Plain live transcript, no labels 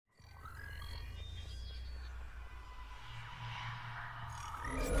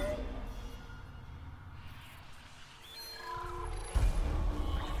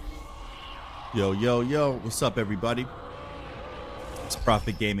Yo, yo, yo, what's up, everybody? It's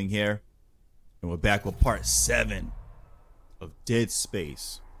Prophet Gaming here, and we're back with part 7 of Dead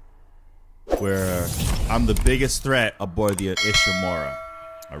Space, where I'm the biggest threat aboard the Ishimura.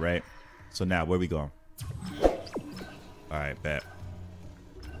 Alright, so now, where we going? Alright, bet.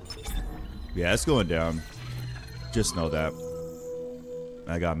 Yeah, it's going down. Just know that.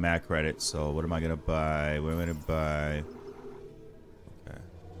 I got mad credits, so what am I gonna buy? What am I gonna buy?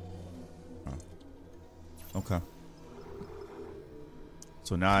 Okay.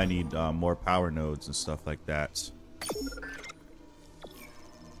 So now I need more power nodes and stuff like that.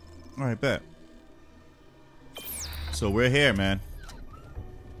 Alright, bet. So we're here, man.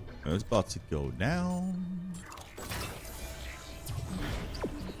 It's about to go down.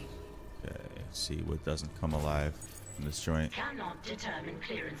 Okay, let's see what doesn't come alive in this joint. Cannot determine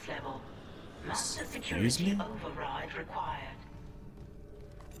clearance level. Master security override required.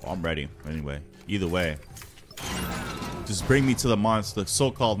 Well, I'm ready anyway. Either way, just bring me to the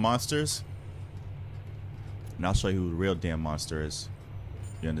so-called monsters, and I'll show you who the real damn monster is.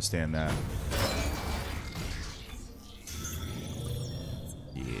 You understand that?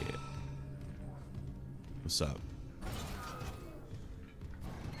 Yeah. What's up?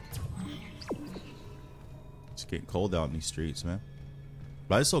 It's getting cold out in these streets, man.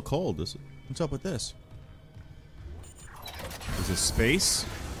 Why is it so cold? What's up with this? Is it space?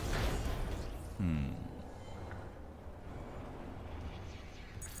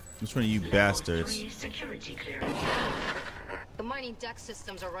 Which one of you bastards? The mining deck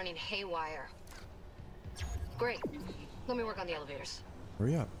systems are running haywire. Great. Let me work on the elevators.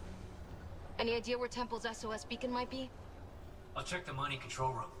 Hurry up. Any idea where Temple's SOS beacon might be? I'll check the mining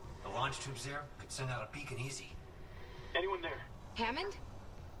control room. The launch tubes there could send out a beacon easy. Anyone there? Hammond?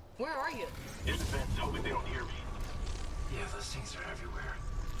 Where are you? In the vents, hoping they don't hear me. Yeah, those things are everywhere.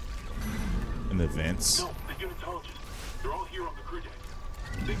 In the vents? No, the unitologists. They're all here on the crew deck.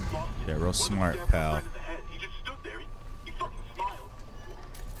 Yeah, real smart, pal. He just stood there. He fucking smiled.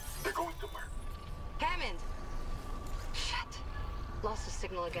 They're going somewhere. Hammond! Shit. Lost the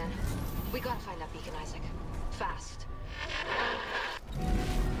signal again. We gotta find that beacon, Isaac. Fast.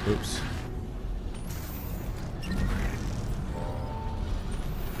 Oops.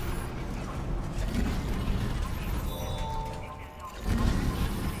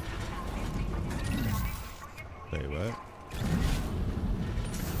 Wait, what?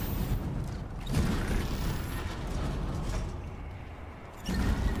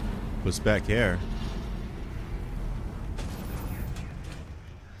 What's back here?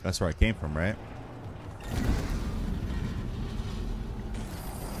 That's where I came from, right?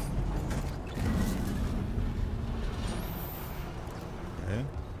 Okay.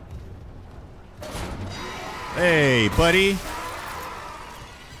 Hey, buddy.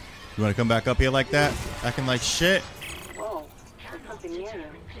 You want to come back up here like that? Acting like shit? Whoa, there's something near you.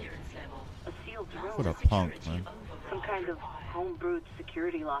 A sealed room. What a punk, man. Some kind of home-brewed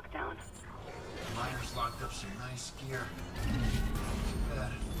security lockdown. Miners locked up some nice gear. Too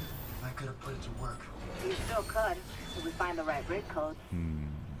bad. I could have put it to work. You still could, if we find the right rig codes.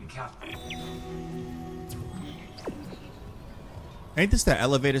 Be careful. Ain't this that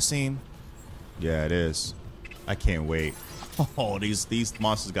elevator scene? Yeah, it is. I can't wait. Oh, these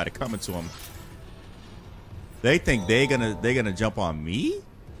monsters got it coming to them. They think they gonna jump on me,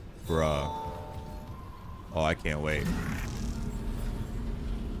 bruh. Oh, I can't wait.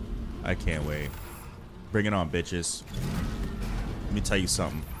 I can't wait. Bring it on, bitches. Let me tell you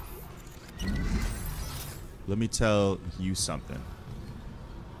something. Let me tell you something.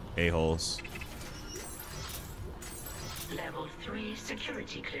 A-holes. Level 3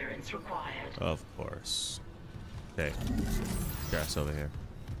 security clearance required. Of course. Okay. Grass over here.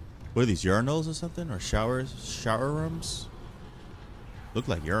 What are these, urinals or something? Or showers? Shower rooms? Look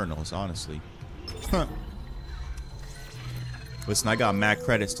like urinals, honestly. Huh. Listen, I got mad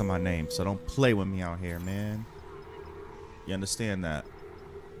credits to my name, so don't play with me out here, man. You understand that?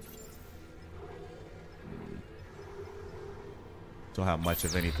 Don't have much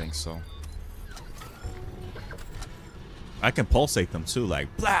of anything, so I can pulsate them too,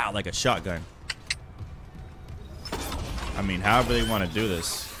 like blah, like a shotgun. I mean, however they want to do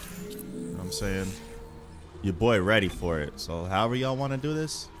this. You know what I'm saying? Your boy ready for it. So however y'all want to do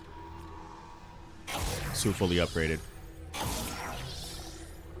this. Suit fully upgraded.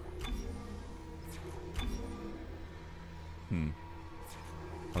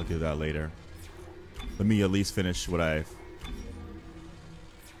 I'll do that later. Let me at least finish what I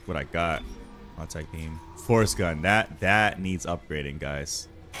got. I'll take team. Force gun. That needs upgrading, guys.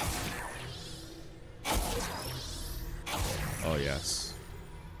 Oh, yes.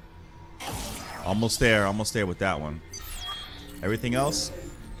 Almost there with that one. Everything else,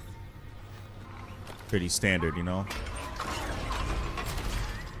 pretty standard, you know?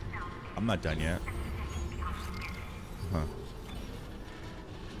 I'm not done yet. Huh.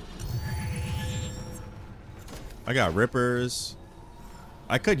 I got rippers.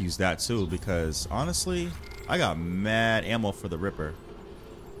 I could use that too because honestly, I got mad ammo for the ripper.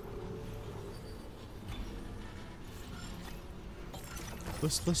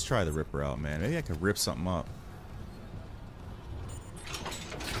 Let's try the ripper out, man. Maybe I could rip something up.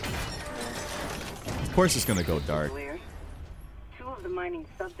 Of course it's gonna go dark. Weird. Two of the mining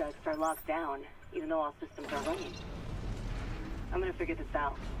subducts are locked down, even though all systems are running. I'm gonna figure this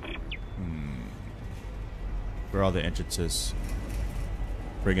out. Where are all the entrances?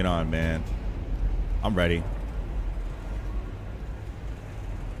 Bring it on, man. I'm ready.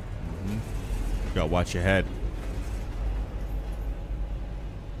 Gotta watch your head.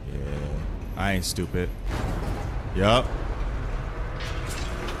 Yeah, I ain't stupid. Yup.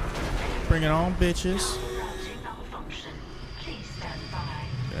 Bring it on, bitches.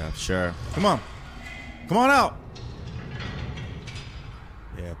 Yeah, sure. Come on. Come on out.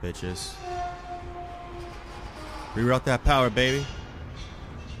 Yeah, bitches. Reroute that power, baby.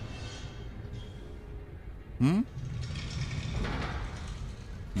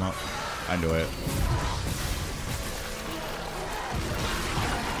 No, I knew it.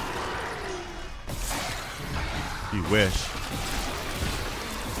 You wish.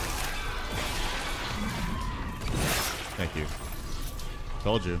 Thank you.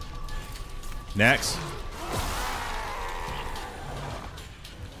 Told you. Next.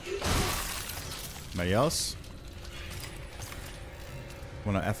 Anybody else?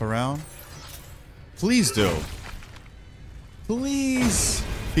 Wanna F around? Please do. Please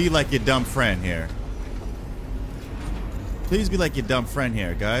be like your dumb friend here. Please be like your dumb friend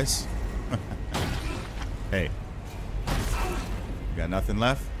here, guys. Hey. You got nothing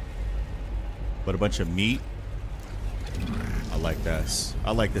left? But a bunch of meat? I like this.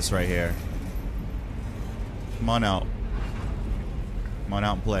 I like this right here. Come on out. Come on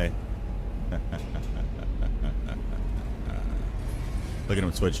out and play. Look at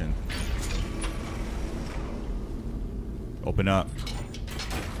him twitching. Open up.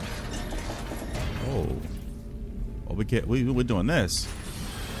 Oh. Oh, we're doing this.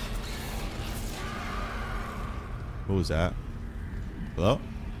 What was that? Hello?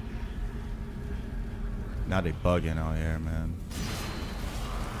 Now they bugging out here, man.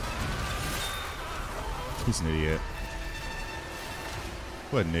 He's an idiot.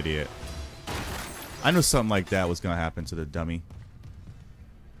 What an idiot. I knew something like that was gonna happen to the dummy.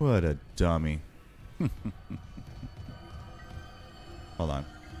 What a dummy. Hold on.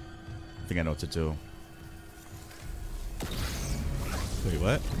 I think I know what to do. Wait,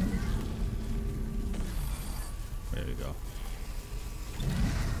 what? There you go.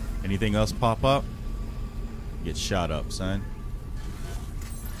 Anything else pop up? Get shot up, son.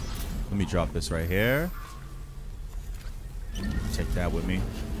 Let me drop this right here. Take that with me.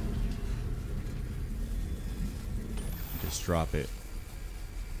 Just drop it.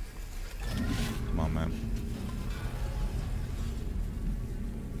 Come on, man.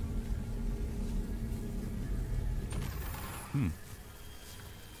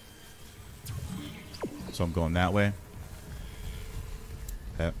 So I'm going that way.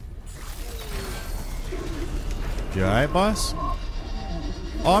 Yep. You alright, boss?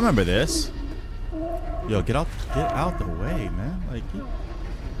 Oh, I remember this. Yo, get out the way, man. Like,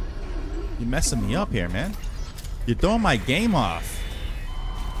 you're messing me up here, man. You're throwing my game off.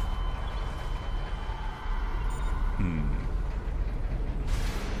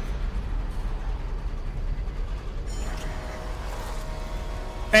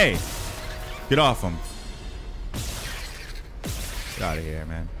 Hey, get off him. Get out of here,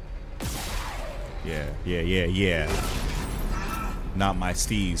 man. Yeah. Not my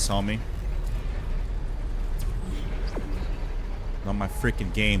steez, homie. Not my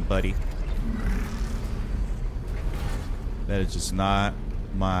freaking game, buddy. That is just not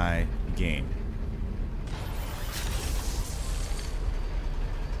my game.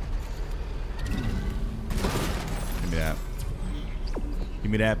 Give me that.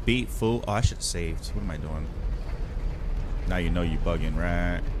 Give me that beat, fool. Oh, I should have saved. What am I doing? Now you know you bugging,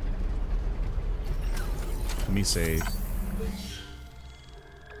 right? Let me save.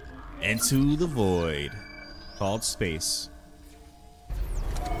 Into the void. Called space.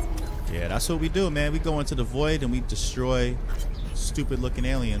 Yeah, that's what we do, man. We go into the void and we destroy stupid looking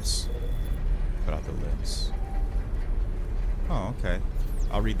aliens. Put out the lids. Oh, okay.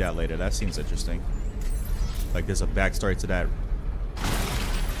 I'll read that later. That seems interesting. Like there's a backstory to that.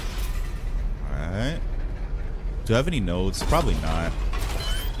 Alright. Do I have any nodes? Probably not.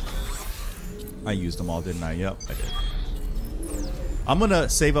 I used them all, didn't I? Yep, I did. I'm gonna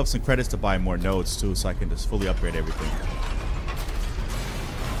save up some credits to buy more nodes too, so I can just fully upgrade everything.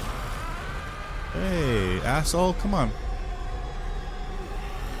 Hey, asshole, come on.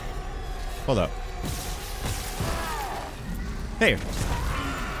 Hold up. Hey.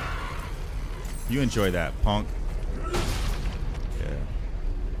 You enjoy that, punk. Yeah.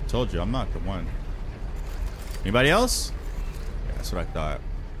 Told you, I'm not the one. Anybody else? Yeah, that's what I thought.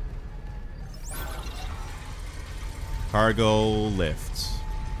 Cargo lift.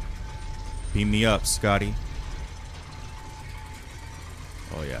 Beam me up, Scotty.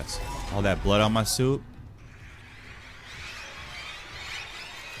 Oh, yes. All that blood on my suit.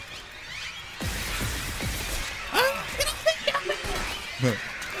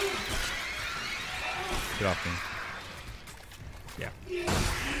 Get off me. Yeah.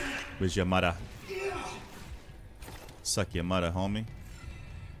 Where's your mother? Suck your mother, homie.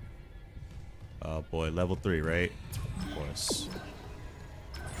 Oh boy, level 3, right? Of course.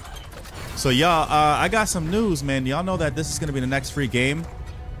 So y'all, I got some news, man. Y'all know that this is gonna be the next free game.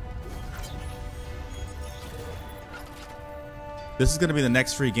 This is gonna be the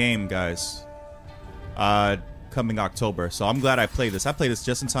next free game, guys. Coming October. So I'm glad I played this. I played this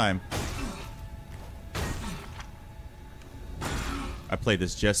just in time. I played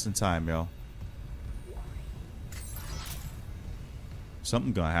this just in time, yo.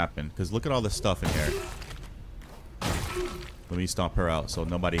 Something gonna happen, because look at all this stuff in here. Let me stomp her out so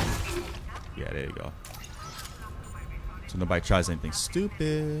nobody... Yeah, there you go. So nobody tries anything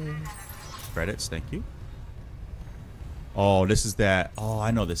stupid. Credits, thank you. Oh, this is that... Oh,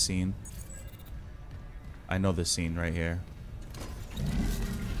 I know this scene. I know this scene right here.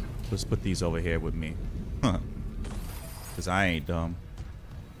 Let's put these over here with me. Because I ain't dumb.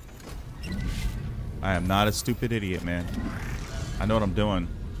 I am not a stupid idiot, man. I know what I'm doing.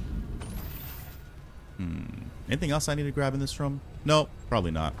 Anything else I need to grab in this room? Nope,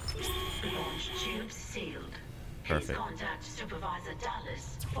 probably not. Launch tubes sealed. Perfect. Please contact Supervisor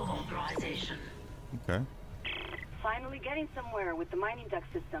Dallas for authorization. Okay. Finally getting somewhere with the mining duct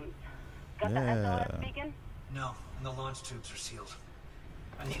systems. Got Yeah. the SOS beacon? No, and the launch tubes are sealed.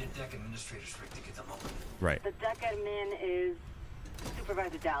 I need a deck administrator's rig to get them open. Right. The deck admin is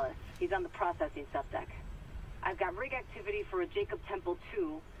Supervisor Dallas. He's on the processing subdeck. I've got rig activity for a Jacob Temple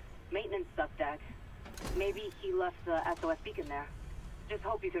 2 maintenance subdeck. Maybe he left the SOS beacon there. Just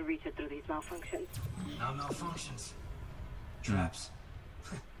hope you can reach it through these malfunctions. Not malfunctions. Traps.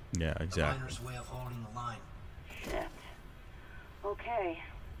 Yeah, The exactly. miner's way of holding the line. Shit. Okay,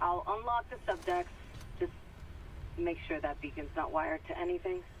 I'll unlock the subdecks. Just make sure that beacon's not wired to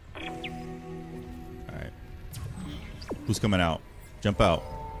anything. Alright. Who's coming out? Jump out.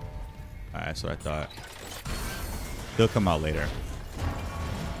 Alright, that's what I thought. They'll come out later.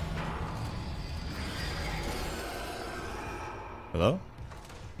 Hello?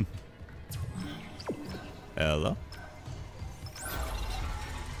 Hello?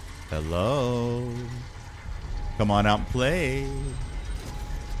 Hello? Come on out and play.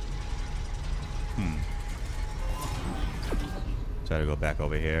 Try to go back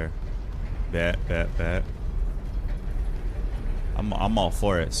over here. Bet. I'm all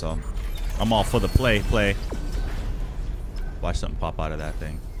for it, so I'm all for the play. Watch something pop out of that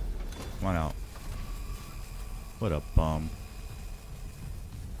thing. Come on out. What a bum.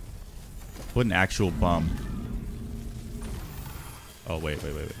 What an actual bum. Oh, wait.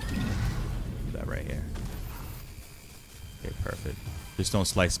 That right here. Okay, perfect. Just don't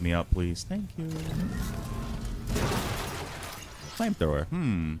slice me up, please. Thank you. Flamethrower.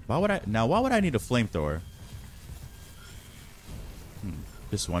 Why would I need a flamethrower?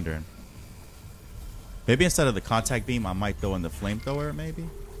 Just wondering. Maybe instead of the contact beam, I might throw in the flamethrower, maybe?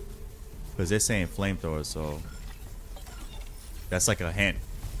 Because they're saying flamethrower, so... That's like a hint.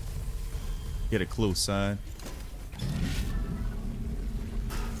 Get a clue, son.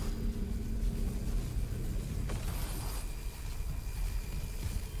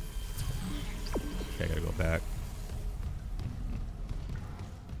 Okay, I gotta go back.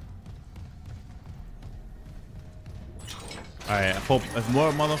 Alright, I hope if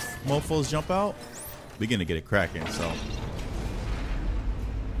more mofos jump out, we're gonna get it cracking, so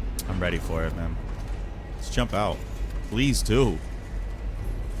I'm ready for it, man. Let's jump out. Please do.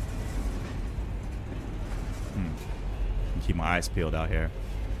 Keep my eyes peeled out here.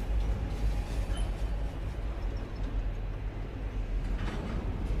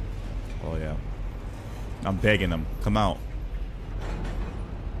 Oh yeah. I'm begging them. Come out.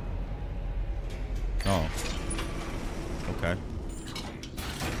 Oh.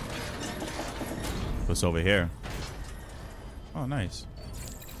 What's over here? Oh, nice.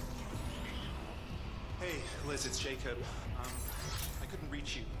 Hey, Liz, it's Jacob. I couldn't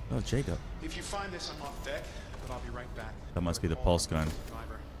reach you. Oh, Jacob. If you find this, I'm off deck, but I'll be right back. That must be the pulse gun.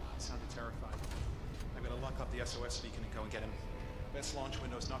 Driver. He sounded terrified. I'm gonna lock up the SOS beacon and go and get him. Best launch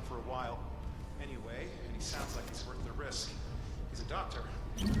window's not for a while. Anyway, and he sounds like he's worth the risk. He's a doctor.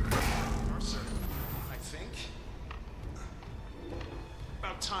 Nurse, I think.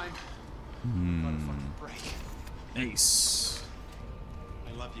 About time. Got a fucking break. Nice.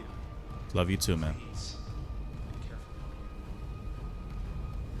 I love you. Love you too, man. Please. Be careful.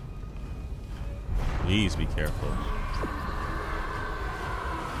 Please be careful.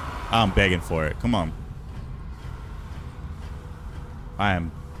 I'm begging for it. Come on. I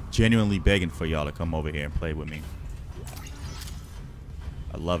am genuinely begging for y'all to come over here and play with me.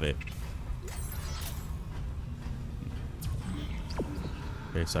 I love it.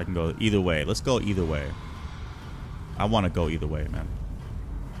 Okay, so I can go either way. Let's go either way. I want to go either way, man.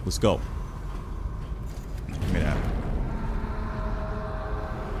 Let's go. Give me that.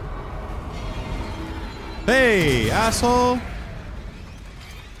 Hey, asshole!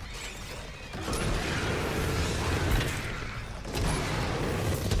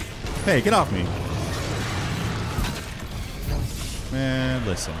 Hey, get off me. Man,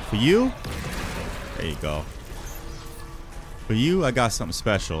 listen. For you, there you go. For you, I got something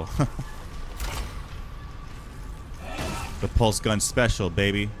special. The pulse gun special,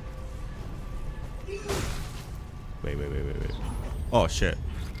 baby. Wait. Oh, shit.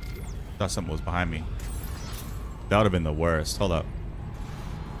 Thought something was behind me. That would have been the worst. Hold up.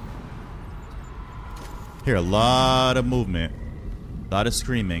 Hear a lot of movement. A lot of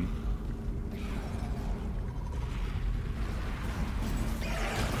screaming.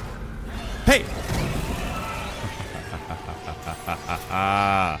 Hey!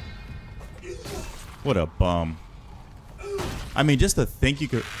 What a bum. I mean, just to think you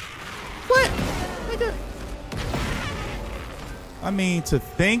could... What? Nigga. I mean, to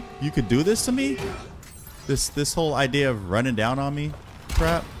think you could do this to me? This whole idea of running down on me?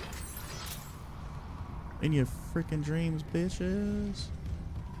 Crap. In your freaking dreams, bitches.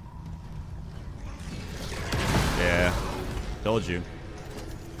 Yeah. Told you.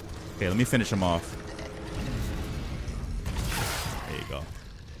 Okay, let me finish him off. There you go.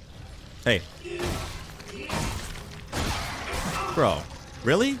 Hey. Bro.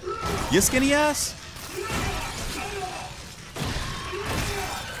 Really? You skinny ass?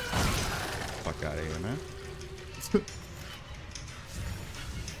 Fuck out of here, man.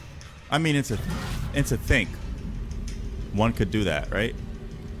 I mean, it's a think. One could do that, right?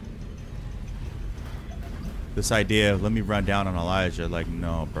 This idea of let me run down on Elijah, like,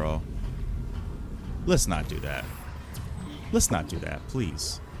 no, bro. Let's not do that. Let's not do that,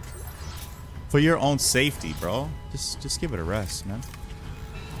 please. For your own safety, bro. Just give it a rest, man.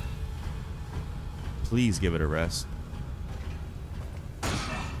 Please give it a rest.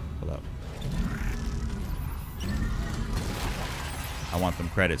 Hold up. I want them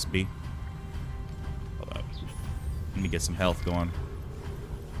credits, B. Hold up. Let me get some health going.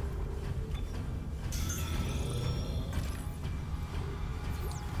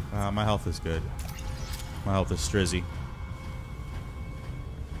 My health is good. My health is strizzy.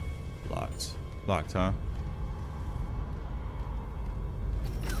 Locked. Locked, huh?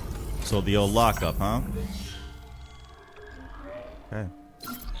 So the old lockup, huh? Okay.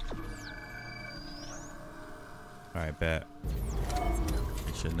 Alright, bet.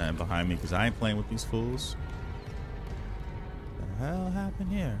 Shit, nothing behind me because I ain't playing with these fools. What the hell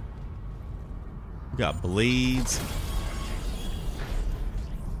happened here? We got blades.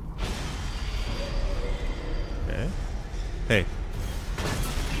 Okay. Hey.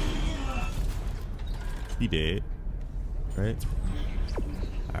 He did. Right?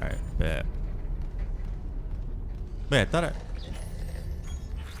 Alright, bet. Man, I thought I...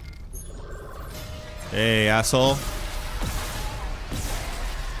 Hey, asshole.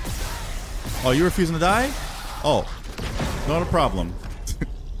 Oh, you refusing to die? Oh. Not a problem.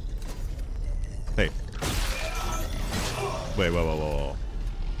 Hey. Wait, whoa.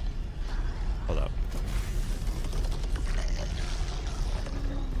 Hold up.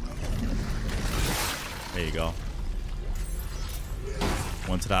 There you go.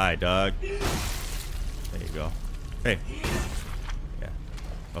 One to the eye, dog. There you go. Hey. Yeah.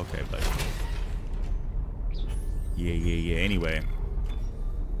 Okay, buddy. Yeah. Anyway.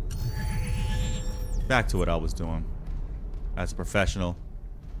 Back to what I was doing. As a professional.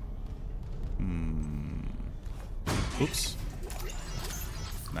 Oops.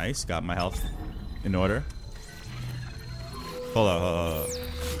 Nice. Got my health in order. Hold up.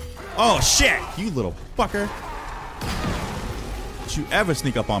 Oh shit! You little fucker! Don't you ever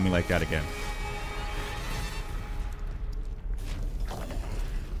sneak up on me like that again?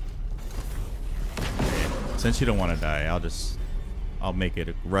 Since you don't want to die, I'll make it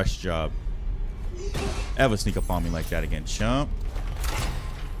a rush job. Ever sneak up on me like that again, chump?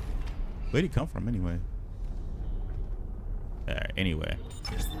 Where'd he come from anyway? Alright, anyway.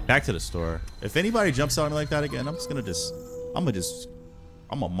 Back to the store. If anybody jumps on me like that again, I'm gonna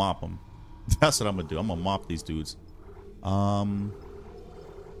mop them. That's what I'm gonna do. I'm gonna mop these dudes.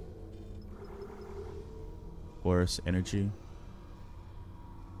 Force energy.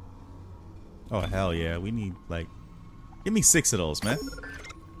 Oh hell yeah, we need like, give me 6 of those, man.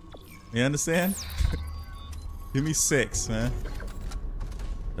 You understand? Give me 6, man.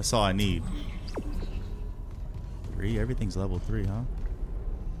 That's all I need. 3, everything's level 3, huh?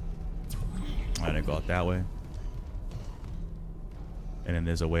 I didn't go out that way. And then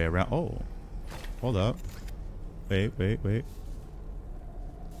there's a way around. Oh, hold up. Wait.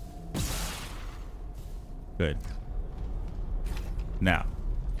 Good. Now,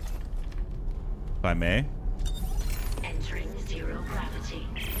 if I may. Entering 0 gravity.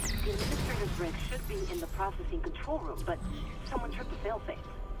 The administrator's rig should be in the processing control room, but someone tripped the failsafe.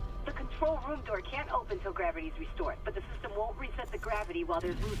 The control room door can't open till gravity is restored, but the system won't reset the gravity while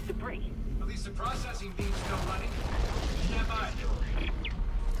there's loose debris. At least the processing beam's still running. Stand by.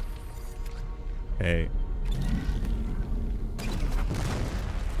 Hey.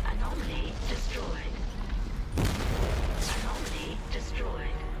 Anomaly destroyed. Anomaly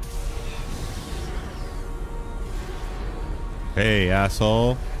destroyed. Hey,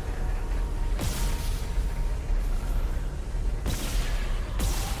 asshole.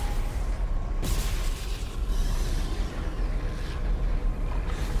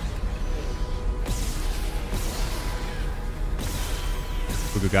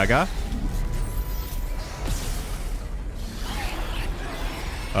 Goo Gaga.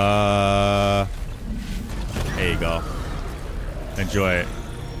 There you go. Enjoy it.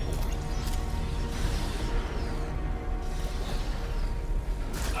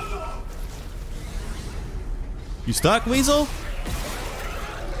 You stuck, Weasel?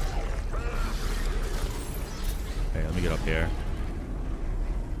 Hey, let me get up here.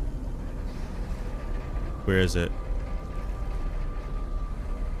 Where is it?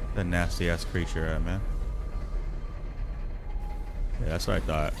 That nasty ass creature at, man. Yeah, that's what I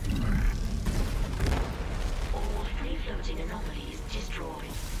thought. All free floating anomalies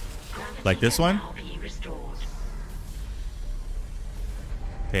destroyed. Gravity Like this one? can now be restored.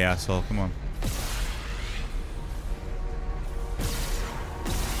 Hey, asshole, come on.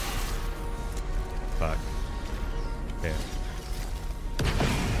 Fuck. There.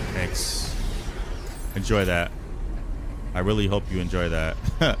 Thanks. Enjoy that. I really hope you enjoy that.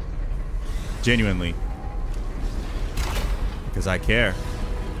 Genuinely. Because I care.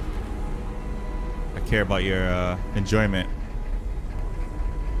 I care about your enjoyment.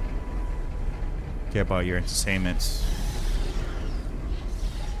 I care about your entertainment.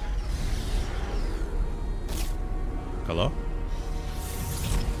 Hello?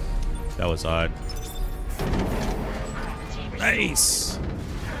 That was odd. Nice!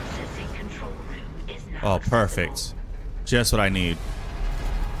 Processing control room is now Oh, perfect. Just what I need.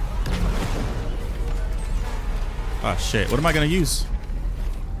 Oh shit, what am I gonna use?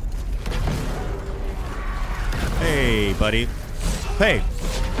 Hey, buddy. Hey!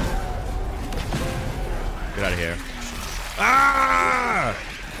 Get out of here. Ah!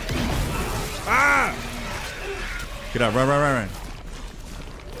 Ah! Get out, run.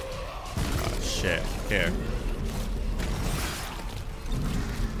 Oh shit, here.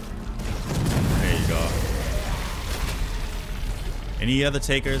 There you go. Any other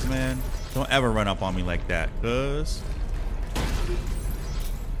takers, man? Don't ever run up on me like that, cuz.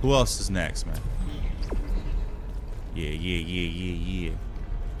 Who else is next, man? Yeah.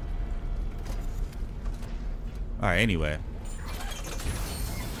 Alright, anyway.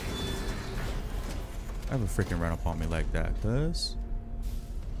 Ever freaking run up on me like that, cuz.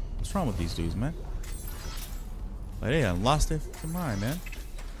 What's wrong with these dudes, man? Like, they done lost their fucking mind, man.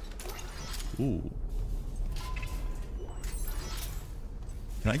 Ooh.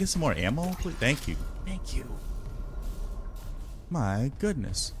 Can I get some more ammo, please? Thank you. Thank you. My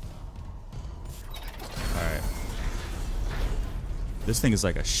goodness. Alright. This thing is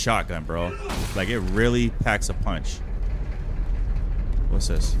like a shotgun, bro. Like, it really packs a punch. What's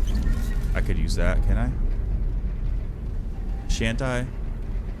this? I could use that, can I? Shan't I?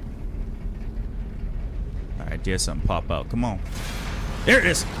 Alright, dare something pop out. Come on. There it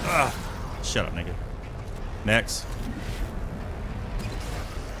is! Ugh. Shut up, nigga. Next.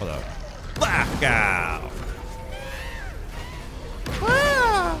 Hold up. Blackout.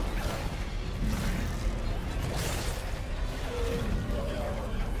 Ah.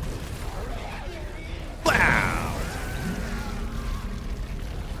 Wow.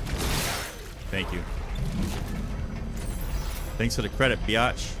 Thank you. Thanks for the credit,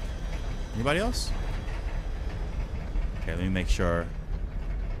 biatch. Anybody else? Okay, let me make sure.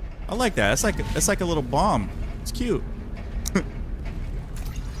 I like that. It's like a little bomb. It's cute.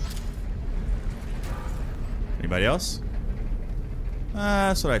 Anybody else?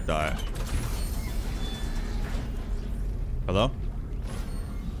 That's what I thought. Hello?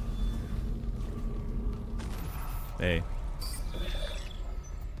 Hey.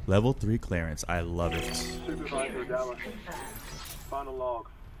 Level 3 clearance. I love it. Supervisor Dallas. Final log.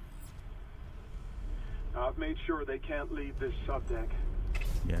 I've made sure they can't leave this subdeck.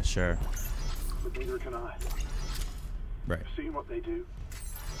 Yeah, sure. But neither can I. Right. I've seen what they do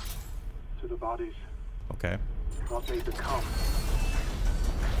to the bodies. Okay. What they become.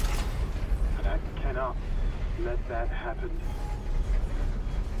 And I cannot let that happen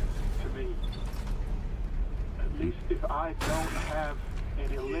to me. At least if I don't have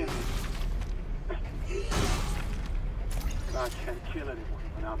any limbs, I can't kill anyone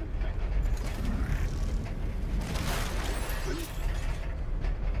when I'm infected. Please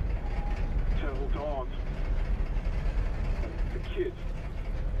tell Dawn and the kids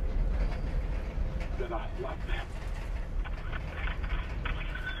that I love them.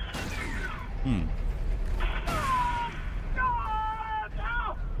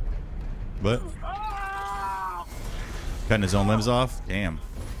 What? Cutting his own limbs off? Damn.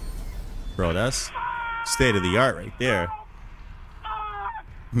 Bro, that's state of the art right there.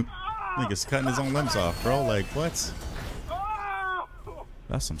 Nigga's cutting his own limbs off, bro. Like, what?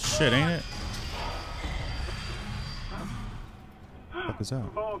 That's some shit, ain't it? What the fuck is that?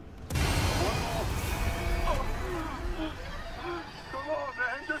 Come on,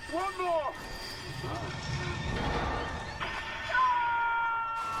 man, just one more.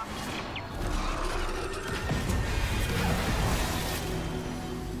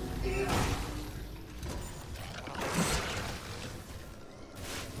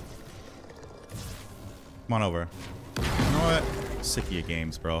 Come on over. You know what? Sick of your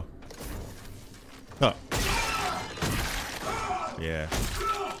games, bro. Huh. Yeah.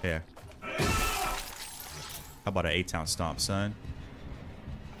 Here. How about an 8-town stomp, son?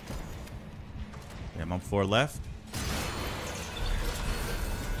 Yeah, I'm on 4 left.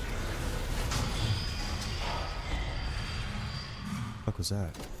 What was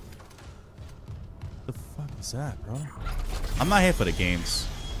that? The fuck is that, bro? I'm not here for the games.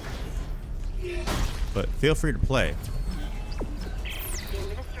 But feel free to play. The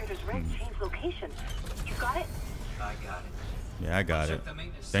administrator's rig changed location. You got it? I got it. Yeah, I got it.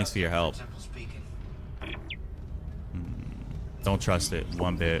 Thanks for your help. Don't trust it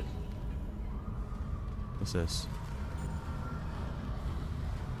one bit. What's this?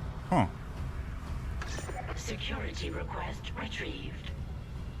 Huh. Security request retrieved.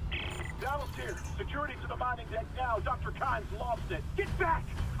 Dallas here. Security to the mining deck now. Dr. Kimes lost it. Get back!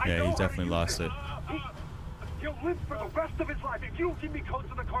 Yeah, he's definitely lost it. He'll live for the rest of his life if you don't give me codes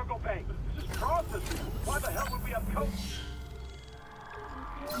to the cargo bay. This is processing. Why the hell would we have codes?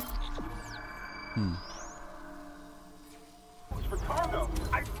 It's for cargo.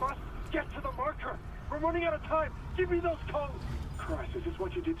 I must get to the marker. We're running out of time. Give me those codes. Christ, is this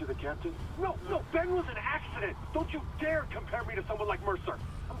what you did to the captain? No, Ben was an accident. Don't you dare compare me to someone like Mercer.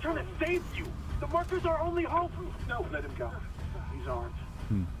 I'm trying to save you. The marker's our only hope. No, let him go. He's armed.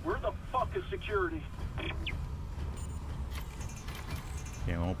 Where the fuck is security?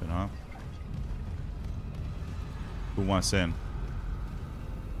 Can't open, huh? Who wants in?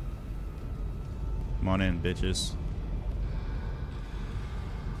 Come on in, bitches.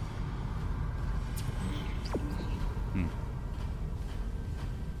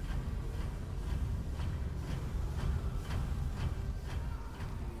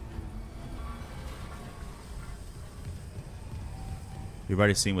 We've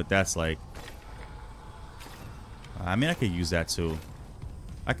already seen what that's like. I mean, I could use that too.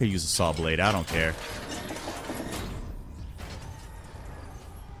 I could use a saw blade. I don't care.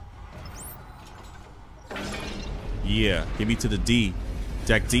 Yeah, get me to the D.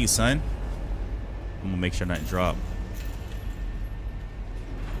 Deck D, son. I'm gonna make sure nothing drop.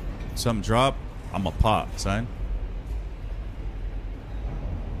 Something drop, I'm gonna pop, son.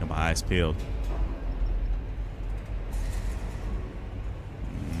 Got my eyes peeled.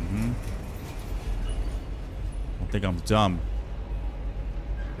 Don't think I'm dumb.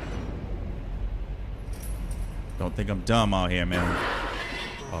 Don't think I'm dumb out here, man.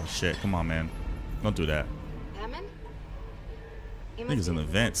 Oh shit! Come on, man. Don't do that. Hammond? He Nigga's in the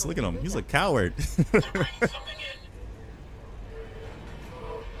be vents. Look at him. He's a coward.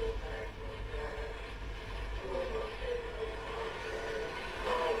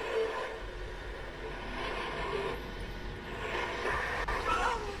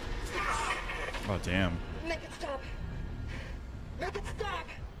 Oh damn. Make it stop. Make it stop.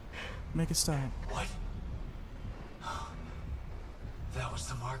 Make it stop. What? That was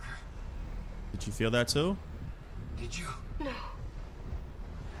the marker. Did you feel that too? Did you? No.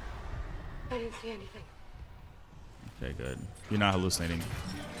 I didn't see anything. Okay, good. You're not hallucinating.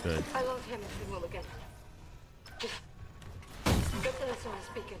 Good. I lost him if you will again. Just get the SOS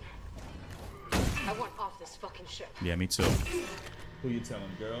beacon. I want off this fucking ship. Yeah, me too. Who you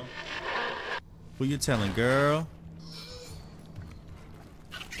telling, girl? Who you telling, girl?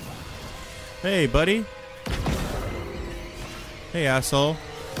 Hey, buddy. Hey, asshole.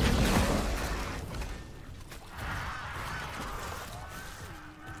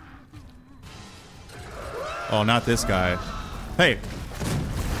 Oh, not this guy. Hey.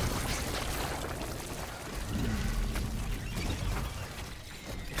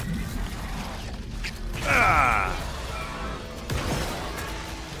 Ah.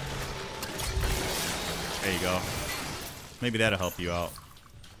 There you go. Maybe that'll help you out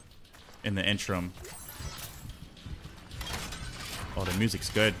in the interim. Oh, the music's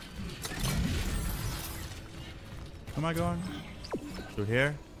good. Where am I going? Through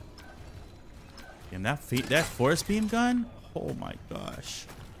here? And that force beam gun? Oh my gosh.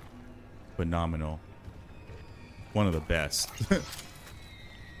 Phenomenal. One of the best.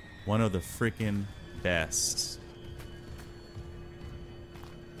 One of the freaking best.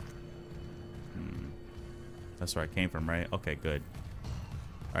 That's where I came from, right? Okay, good.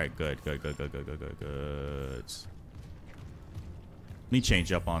 Alright, good. Let me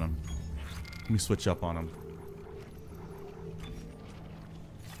change up on him. Let me switch up on him.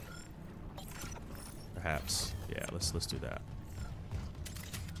 Perhaps. Yeah, let's do that.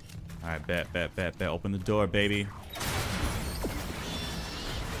 Alright, bet. Open the door, baby.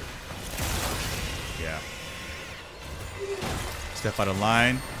 Yeah. Step out of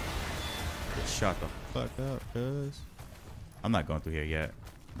line. Get shot the fuck up, cuz. I'm not going through here yet.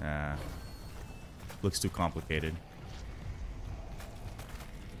 Nah. Looks too complicated.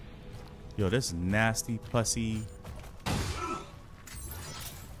 Yo, this nasty, pussy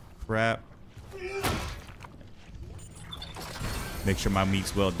crap. Make sure my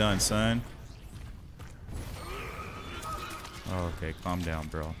meat's well done, son. Oh, okay, calm down,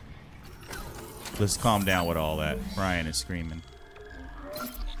 bro. Let's calm down with all that crying and screaming.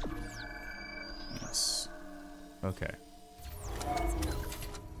 Yes. Okay.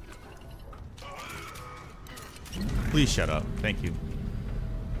 Please shut up. Thank you.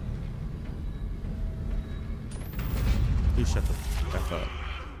 Please shut the F up.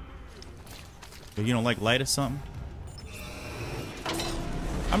 But you don't like light or something?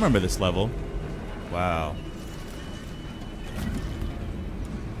 I remember this level. Wow.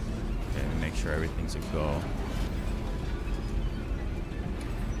 Okay, make sure everything's a go.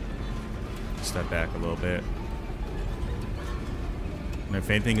 Step back a little bit. And if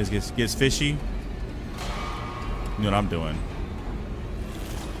anything gets fishy, you know what I'm doing.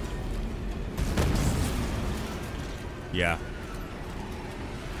 Yeah.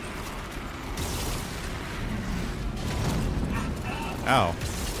 Ow.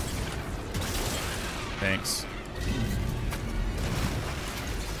 Thanks.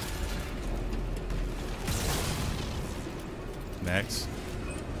 Next.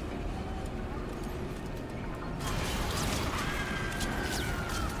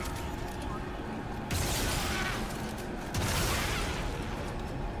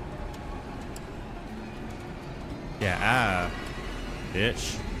 Yeah,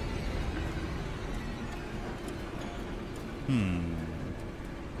 bitch.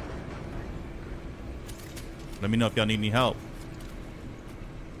 Let me know if y'all need any help.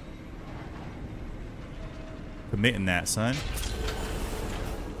 Committing that, son.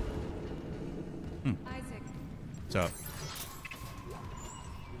 Isaac. What's up?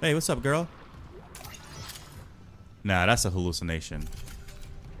 Hey, what's up, girl? Nah, that's a hallucination.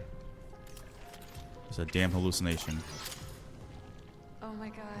 It's a damn hallucination. Oh my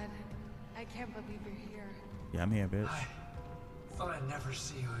god. I can't believe you're here. Yeah, I'm here, bitch. I thought I'd never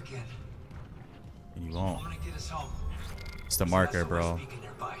see you again. And you won't. I'm gonna get us home. It's the marker, bro. Beacon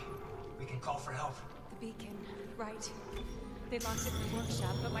nearby. We can call for help. The beacon, right. They locked it in the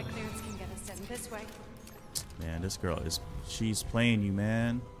workshop, but my clearance can get us in this way. Man, this girl she's playing you,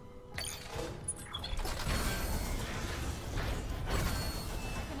 man.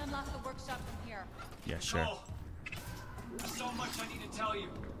 Yeah, sure. Cole, there's so much I need to tell you.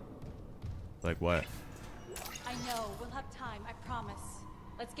 Like what? I know. We'll have time. I promise.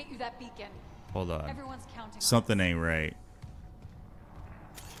 Let's get you that beacon. Hold on. Everyone's counting on Something ain't right.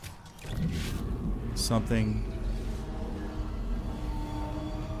 Something.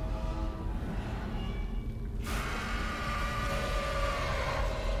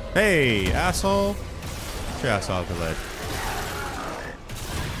 Hey, asshole. Get your ass off the ledge.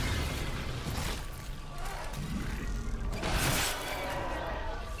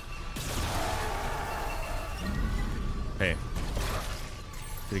 Hey.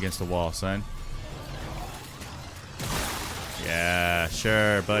 Get against the wall, son. Yeah,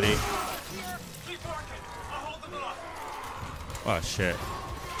 sure, buddy. Oh, shit.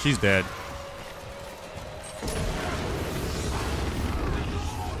 She's dead.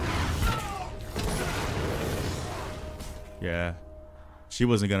 Yeah. She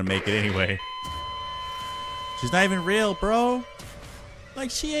wasn't gonna make it anyway. She's not even real, bro. Like,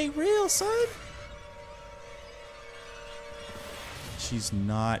 she ain't real, son. She's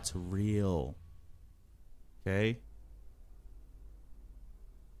not real. Okay?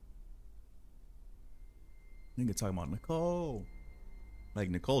 Nigga talking about Nicole. Like,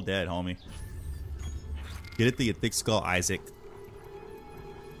 Nicole dead, homie. Get it to your thick skull, Isaac.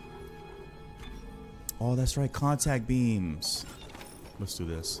 Oh, that's right. Contact beams. Let's do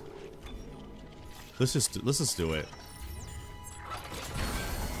this. Let's just do it.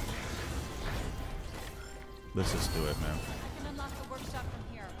 Let's just do it, man. I can unlock the workshop from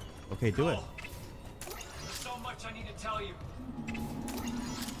here. Okay, do it. There's so much I need to tell you.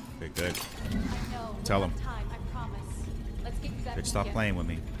 Okay, good. I know. Tell we'll him. have time. I promise. Let's get you that Bitch, stop beacon. playing with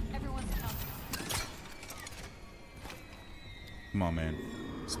me. Everyone's counting. Come on, man.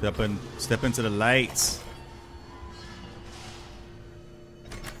 Step into the lights.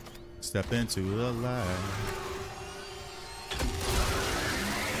 Step into the light.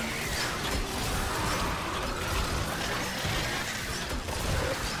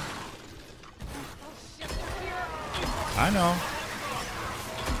 I know.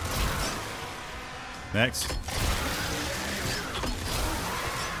 Next.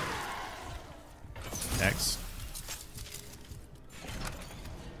 Next.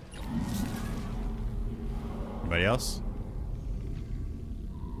 Anybody else?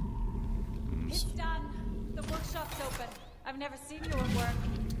 It's done. The workshop's open. I've never seen you at work.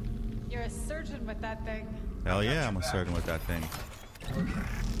 You're a surgeon with that thing. Hell yeah, I'm a surgeon with that thing. Okay.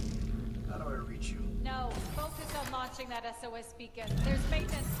 How do I reach you? No, focus on launching that SOS beacon. There's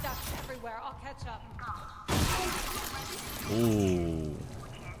maintenance stuff everywhere. I'll catch up. Ooh.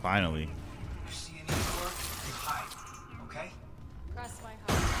 Finally. You see any door? You hide. Okay? Cross my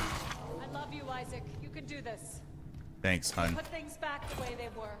heart. I love you, Isaac. You can do this. Thanks, hun. Put things back the way they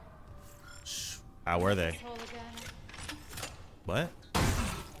were. Shh. How were they? Asshole again. What?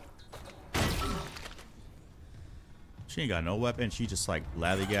 She ain't got no weapon. She just like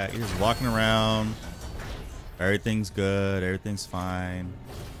gladly got. You're just walking around. Everything's good. Everything's fine.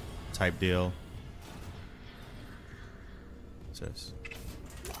 Type deal. What's this?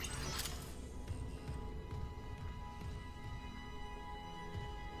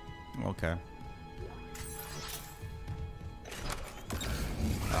 Okay.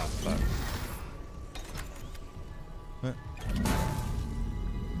 Oh, fuck. What?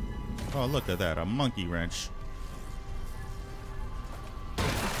 Oh, look at that. A monkey wrench.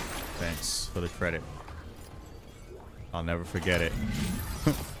 Thanks for the credit. I'll never forget it.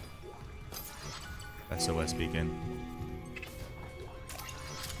 SOS beacon.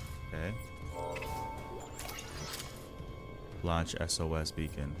 Okay. Launch SOS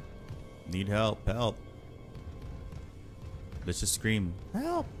beacon. Need help, help. Let's just scream,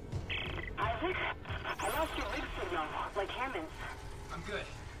 help. Isaac, I lost your rig signal, like Hammond's. I'm good.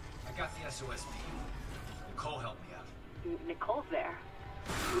 I got the SOS beacon. Nicole helped me out. Nicole's there.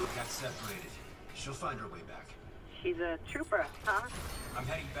 We got separated. She'll find her way back. She's a trooper, huh? I'm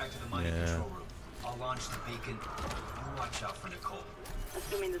heading back to the mining control room. I'll launch the beacon. You watch out for Nicole.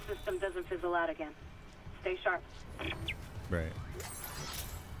 Assuming the system doesn't fizzle out again. Stay sharp. Right.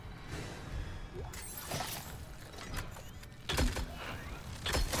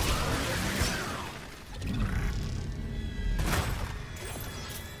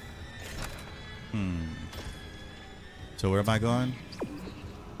 So where am I going?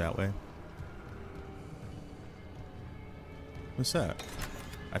 That way. What's that?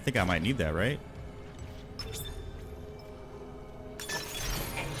 I think I might need that, right?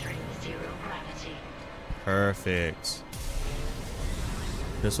 Entering zero gravity. Perfect.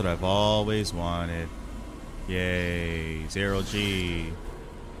 That's what I've always wanted. Yay. 0 G.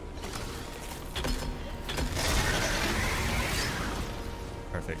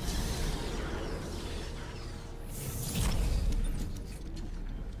 Perfect.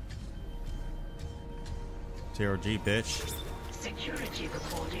 TRG, bitch. Security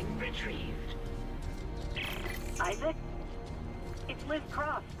recording retrieved. Isaac? It's Liz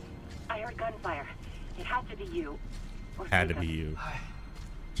Croft. I heard gunfire. It had to be you. Or Had to Jacob. be you. Hi.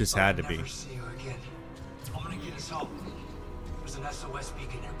 Just I'll had to be. never see you again. I'm gonna get us home. There's an SOS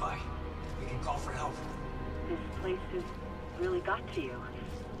beacon nearby. We can call for help. This place has really got to you.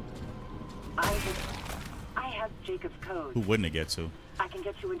 Isaac, I have Jacob's code. Who wouldn't it get to? I can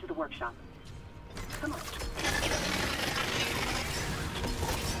get you into the workshop. Come on.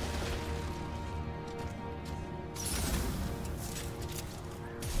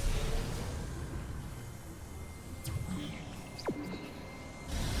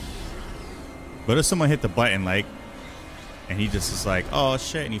 What if someone hit the button, like, and he just is like, oh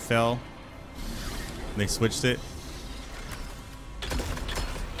shit, and he fell? And they switched it?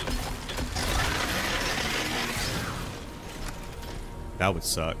 That would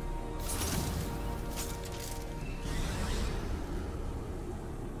suck.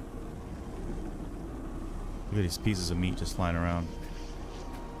 Look at these pieces of meat just flying around.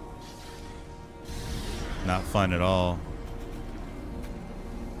 Not fun at all.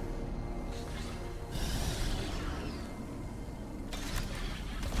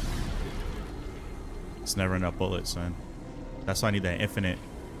 It's never enough bullets, man. That's why I need that infinite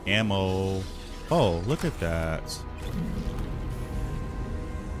ammo. Oh, look at that.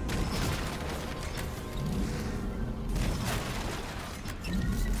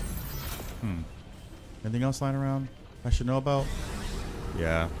 Anything else lying around I should know about?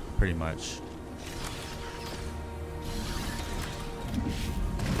 Yeah, pretty much.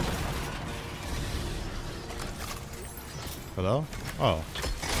 Hello? Oh.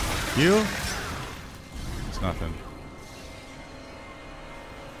 You? It's nothing.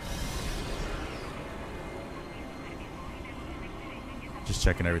 Just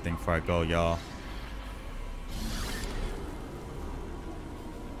checking everything before I go, y'all.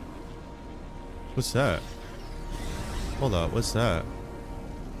 What's that? Hold up, what's that?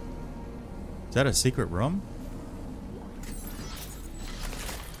 Is that a secret room?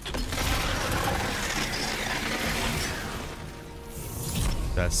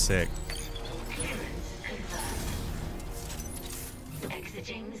 That's sick. Clearance confirmed.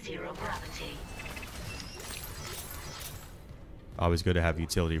 Exiting zero gravity. Always good to have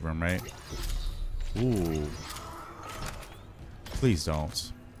utility room, right? Ooh. Please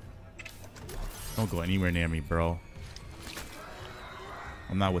don't. Don't go anywhere near me, bro.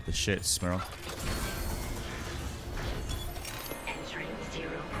 I'm not with the shit, Smurl. Entering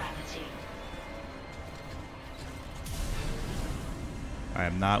zero gravity. I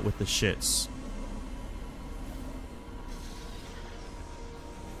am not with the shits.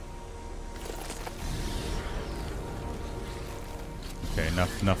 Okay,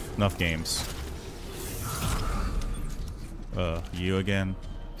 enough games. You again?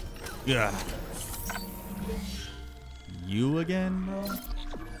 Yeah. You again, bro?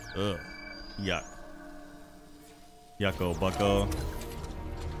 Ugh. Yuck. Yucko bucko.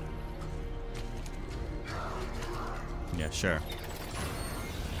 Yeah, sure.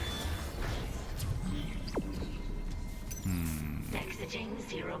 Exiting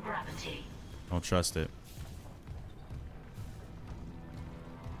zero gravity. Don't trust it.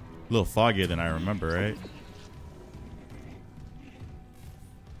 A little foggier than I remember, right?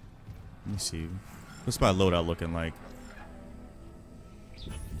 Let me see. What's my loadout looking like?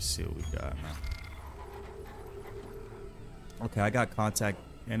 Let me see what we got now. Okay, I got contact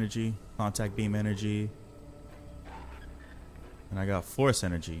energy, contact beam energy, and I got force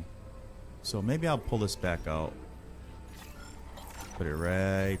energy. So maybe I'll pull this back out. Put it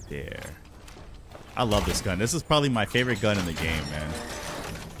right there. I love this gun. This is probably my favorite gun in the game, man.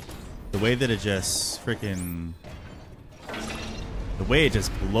 The way that it just freaking... The way it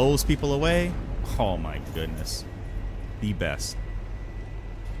just blows people away. Oh my goodness. The best.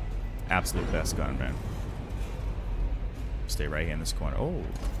 Absolute best gun, man. Stay right here in this corner. Oh.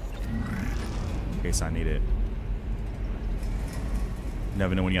 In case I need it.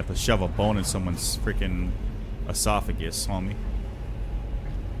 Never know when you have to shove a bone in someone's freaking esophagus, homie.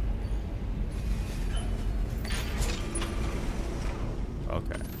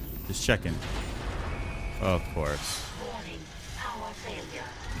 Okay. Just checking. Of course. Warning. Power failure.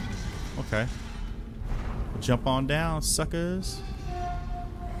 Okay. Jump on down, suckers.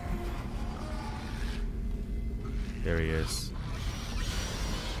 There he is.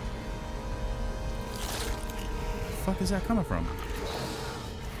 Where the fuck is that coming from?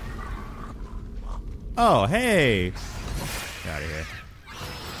 Oh, hey! Get out of here.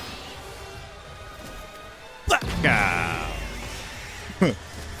 Blackout.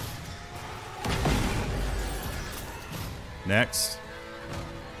 Next.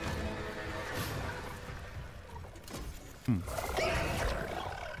 The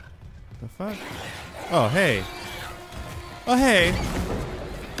fuck? Oh, hey. Oh, hey.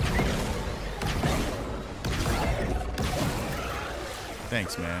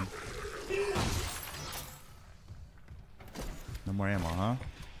 Thanks, man. No more ammo, huh?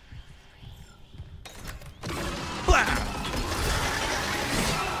 Blah!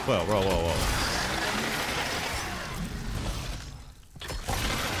 Whoa, whoa, whoa, whoa.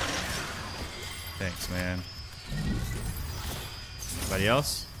 Thanks, man. Anybody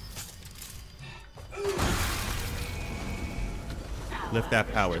else? Lift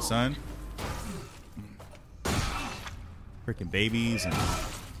that power, son. Freaking babies and...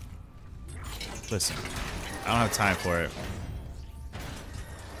 Listen, I don't have time for it.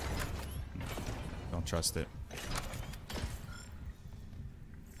 Don't trust it.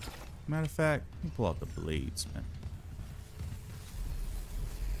 Matter of fact, let me pull out the blades, man.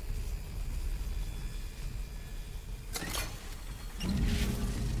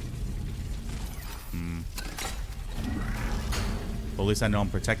 Well, at least I know I'm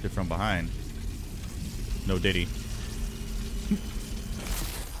protected from behind. No diddy.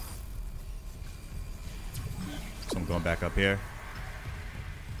 So I'm going back up here.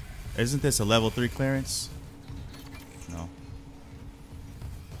 Isn't this a level 3 clearance? No.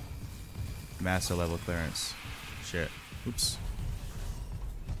 Master level clearance. Shit. Oops.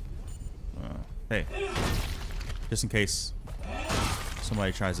 Hey. Just in case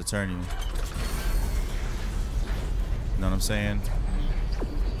somebody tries to turn you. You know what I'm saying?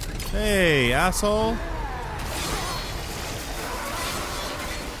 Hey, asshole.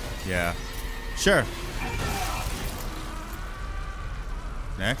 Yeah. Sure.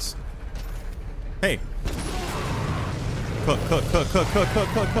 Next. Hey. Cook, cook, cook, cook, cook, cook,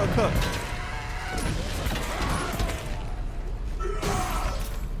 cook, cook, cook.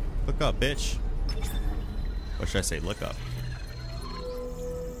 Look up, bitch. Or should I say look up?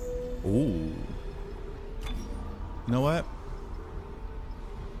 Ooh. You know what?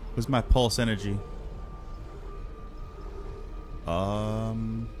 Where's my pulse energy?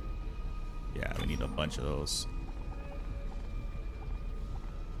 Yeah, we need a bunch of those.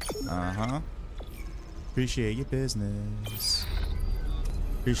 Uh-huh. Appreciate your business.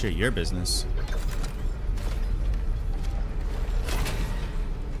 Appreciate your business.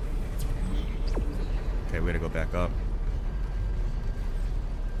 Okay, we gotta go back up.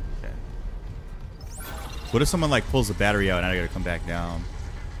 Okay. What if someone like pulls the battery out and I gotta come back down?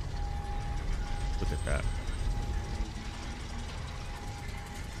 Look at that.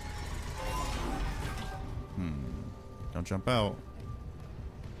 Don't jump out.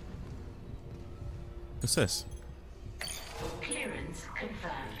 What's this? Clearance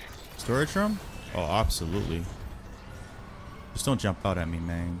confirmed. Storage room? Oh, absolutely. Just don't jump out at me,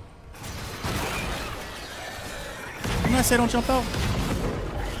 man. Didn't I say don't jump out?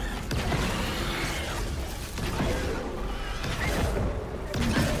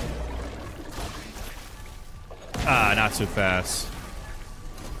 Ah, not too fast.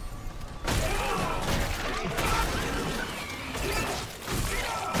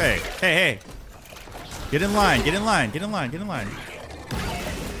 Hey, hey, hey. Get in line, get in line, get in line, get in line.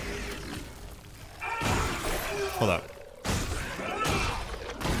 Hold up.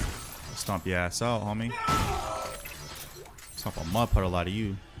 Stomp your ass out, homie. Stomp a mud puddle out of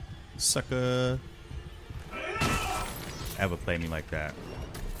you. Sucker. Ever play me like that.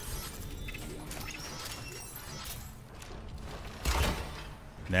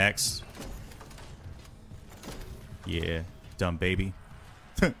 Next. Yeah, dumb baby.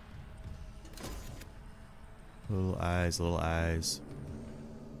 Little eyes, little eyes.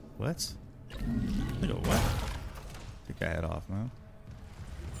 What? Nigga, what? Take that head off, man.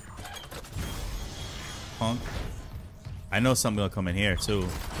 Punk. I know something gonna come in here too.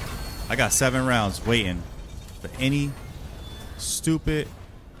 I got 7 rounds waiting for any stupid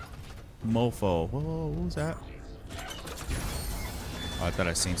mofo. Whoa, what was that? Oh, I thought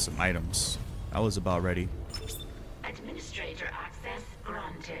I seen some items. I was about ready. Administrator access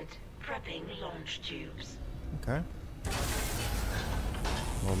granted. Prepping launch tubes. Okay.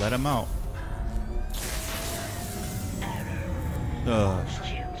 Well, let him out. Launch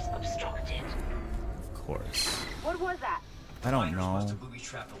tubes obstructed. Of course. What was that? I don't Miners know. must have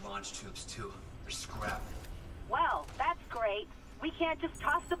booby-trapped the launch tubes too. They're scrap. Well, that's great. We can't just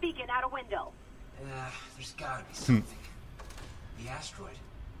toss the beacon out a window. There's gotta be something. The asteroid.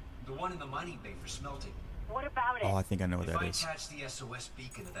 The one in the mining bay for smelting. What about it? Oh, I think I know what If that I is. attach the SOS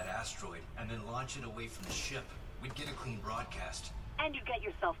beacon to that asteroid and then launch it away from the ship, we'd get a clean broadcast. And you get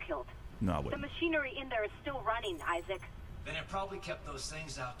yourself killed. No, I The wouldn't. machinery in there is still running, Isaac. Then it probably kept those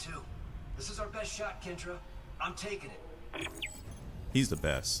things out too. This is our best shot, Kendra. I'm taking it. He's the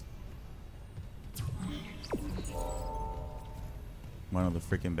best. One of the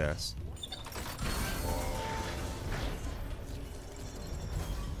freaking best.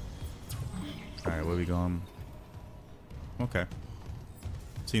 Alright, where we going? Okay.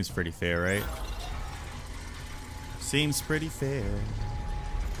 Seems pretty fair, right? Seems pretty fair.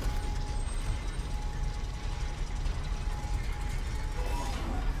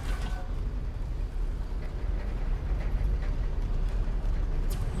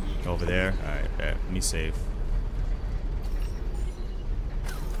 Over there? Alright, bet. Let me save.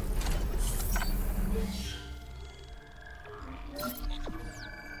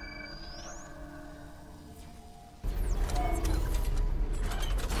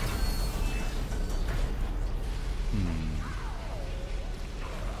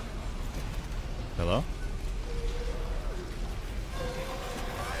 Hello?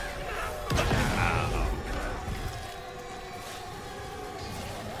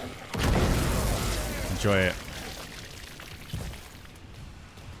 Enjoy it.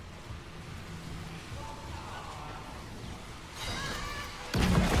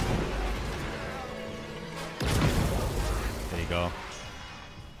 There you go.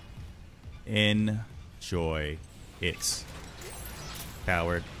 Enjoy it.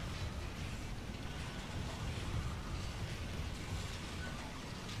 Coward.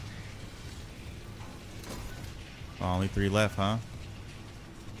 Only 3 left, huh?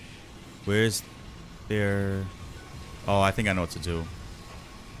 Where's their... Oh, I think I know what to do.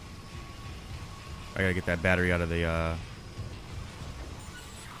 I gotta get that battery out of the,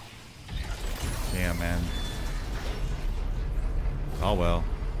 Damn, man. Oh, well.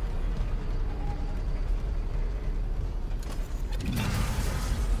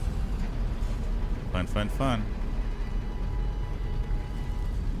 Fun, fun, fun.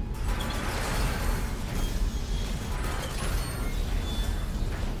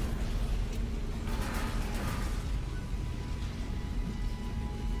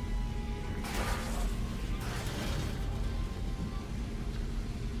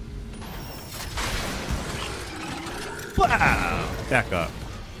 Wow! Back up.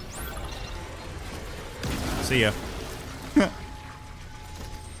 See ya.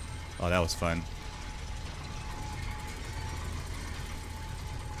 Oh, that was fun.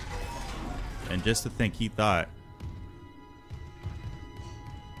 And just to think, he thought.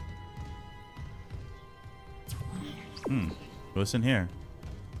 What's in here?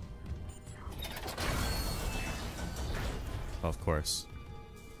 Oh, of course.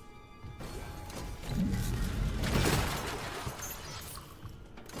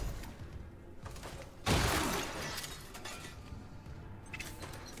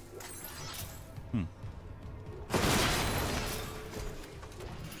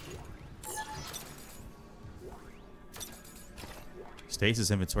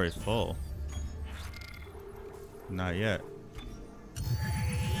 Stasis inventory is full. Not yet.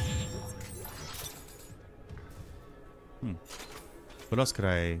 What else could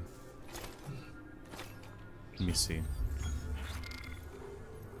I... Let me see.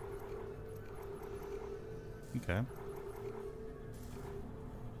 Okay.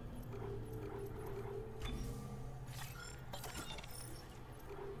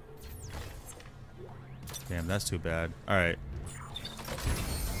 Damn, that's too bad. All right.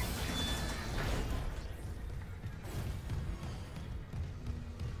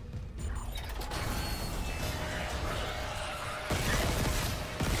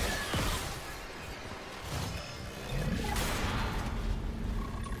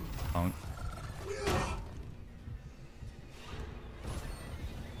 Punk.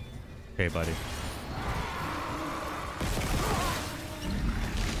 Okay, buddy.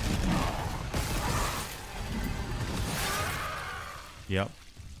 Yep,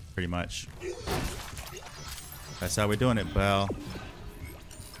 pretty much. That's how we're doing it, pal.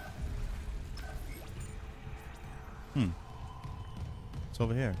 What's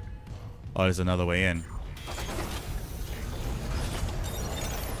over here? Oh, there's another way in.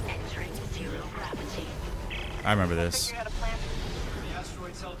 Entering zero gravity. I remember this. You had a plan? The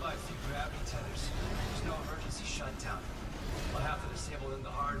asteroid's held by a few gravity tethers. There's no emergency shutdown. We'll have to disable them the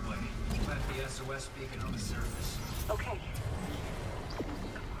hard way. Plant the SOS beacon on the surface. Okay.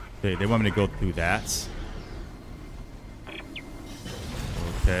 They want me to go through that.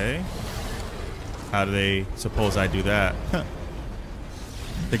 Okay. How do they suppose I do that? I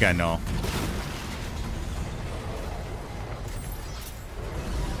think I know.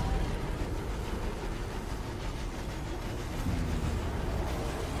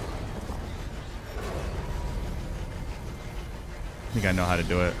 I think I know how to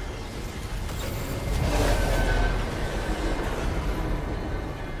do it.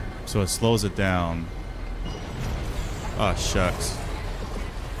 So it slows it down. Oh, shucks.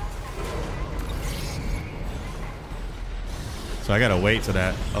 So I gotta wait till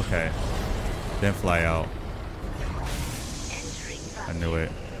that. Okay. Then fly out. I knew it.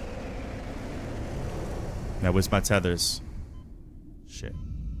 Now, where's my tethers? Shit.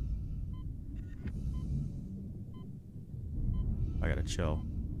 I gotta chill.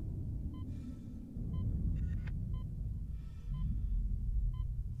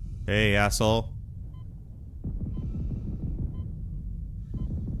 Hey, asshole.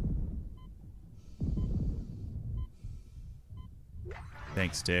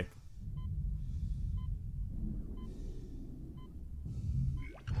 Thanks, Dick.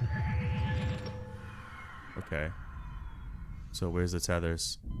 Okay. So where's the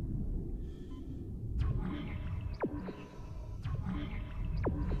tethers?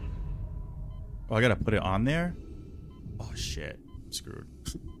 Oh, I gotta put it on there? Oh shit. I'm screwed.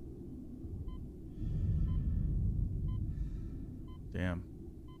 Damn.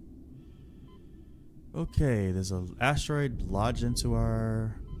 Okay, there's an asteroid lodged into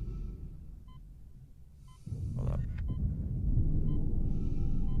our... Hold up.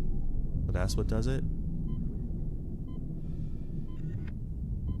 So that's what does it?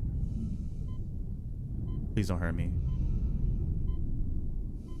 Please don't hurt me.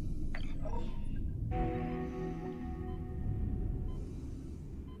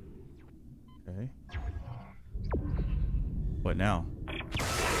 Okay. What now?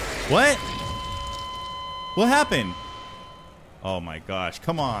 What? What happened? Oh my gosh.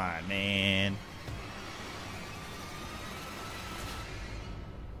 Come on, man.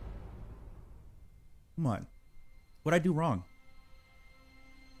 Come on. What'd I do wrong?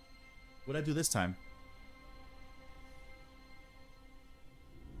 What'd I do this time?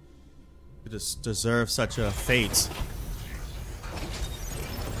 I just deserve such a fate.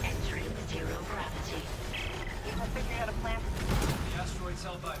 Entering zero gravity. You have figured out a plan? The asteroid's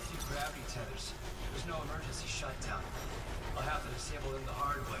held by a few gravity tethers. There's no emergency shutdown. I'll have to disable them the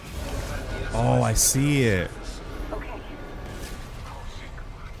hard way. Oh, I see it. Okay.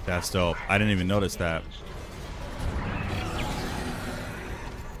 That's dope. I didn't even notice that.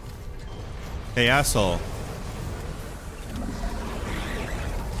 Hey, asshole.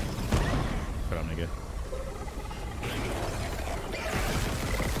 Shut up, nigga.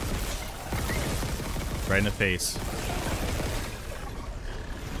 Right in the face.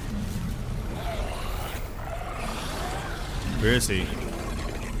 Where is he?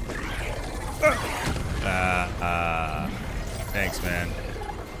 Thanks, man.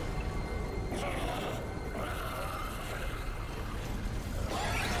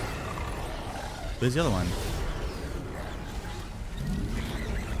 Where's the other one?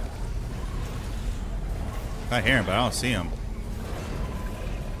 I hear him, but I don't see him.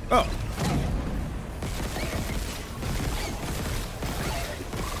 Oh!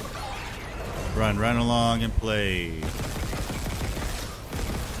 Run along and play.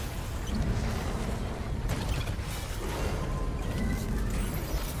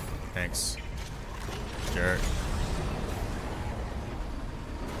 Thanks. Jerk.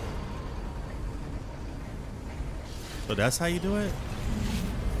 So that's how you do it?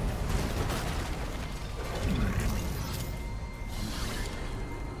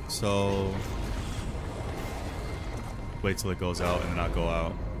 So wait till it goes out and then I'll go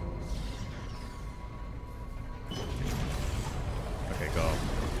out. Okay, go.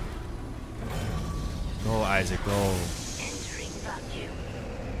 Go, Isaac, go. Entering vacuum.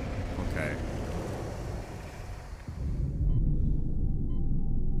 Okay.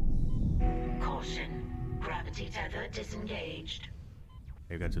 Caution. Gravity tether disengaged.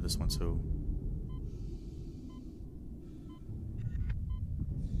 Okay, we gotta do this one too.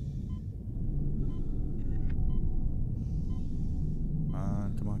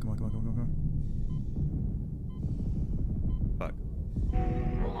 Come on. Fuck.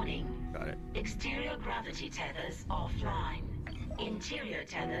 Warning. Got it. Exterior gravity tethers offline. Interior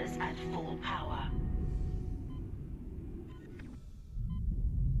tethers at full power.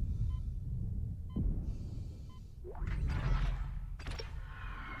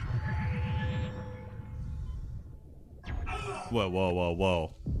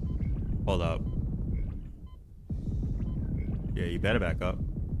 Whoa. Hold up. Yeah, you better back up.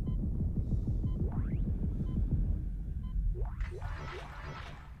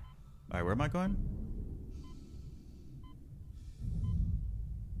 Alright, where am I going?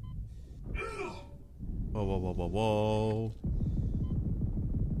 Whoa.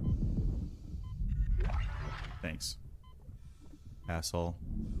 Thanks. Asshole.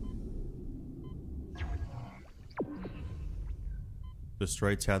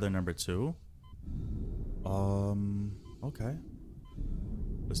 Destroy tether number 2. Okay.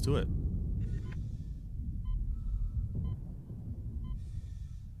 Let's do it.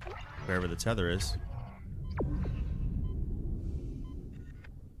 Wherever the tether is.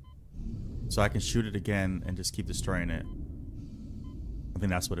 So I can shoot it again and just keep destroying it. I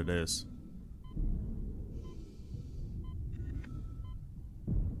think that's what it is.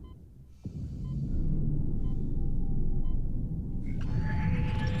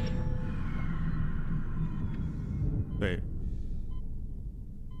 Wait.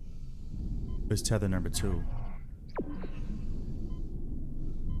 Where's tether number 2?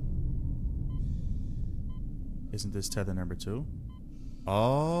 Isn't this tether number 2?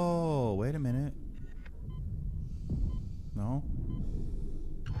 Oh, wait a minute. No?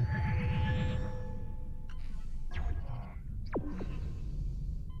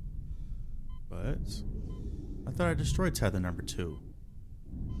 What? I thought I destroyed tether number 2.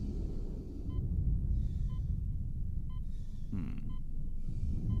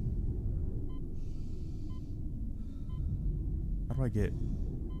 How do I get...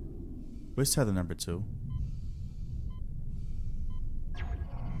 Where's tether number 2?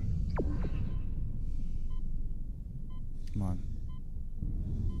 Come on.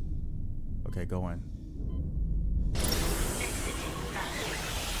 Okay, go in.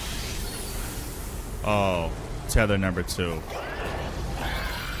 Oh, tether number 2.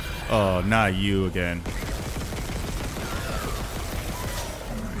 Oh, not you again.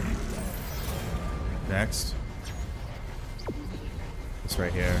 Next. It's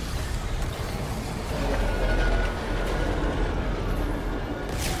right here.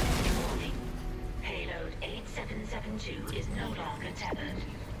 Payload 8772 is no longer tethered.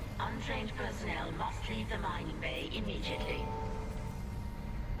 Untrained personnel must leave the mining bay immediately.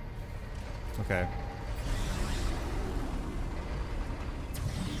 Okay.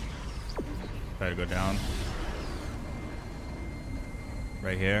 Try to go down.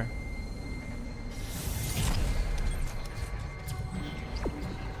 Right here.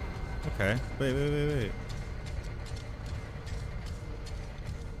 Okay. Wait.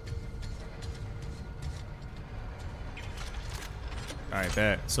 Alright,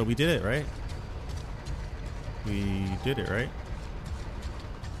 bet. So we did it, right? We did it, right?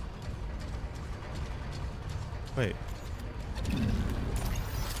 Wait.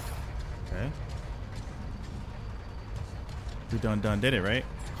 Okay. We done did it, right?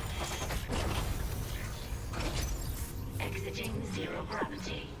 Exiting zero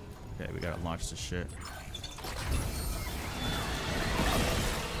gravity. Okay, we gotta launch this shit.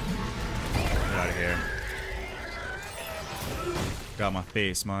 Get out of here. Got my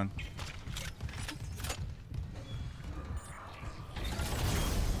face, man.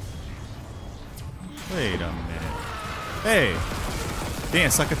 Wait a minute. Hey!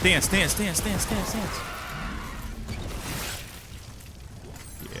 Dance, sucker, dance. Yeah.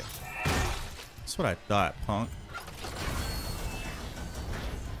 That's what I thought, punk.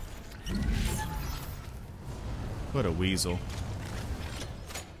 What a weasel.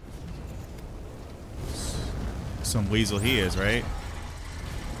 Some weasel he is, right?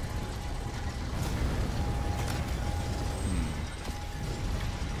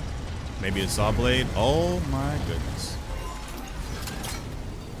 Maybe a saw blade? Oh my goodness.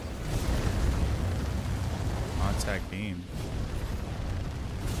 Contact beam.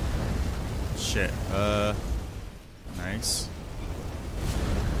 Shit. Nice.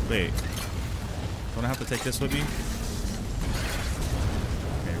 Wait. Don't I have to take this with me?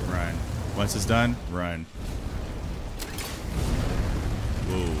 Okay, run. Once it's done, run.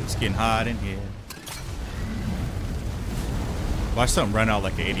 Whoa, it's getting hot in here. Watch something run out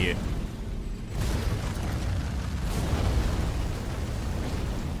like an idiot.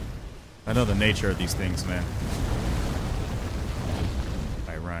 I know the nature of these things, man.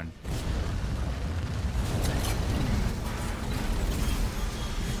 I run.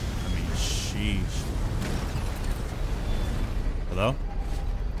 I mean, sheesh. Hello?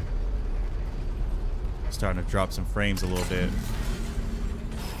 Starting to drop some frames a little bit.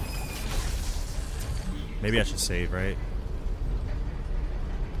 Maybe I should save, right?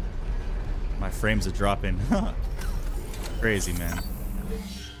 My frames are dropping. Crazy, man.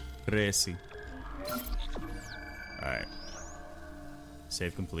 Crazy. Alright.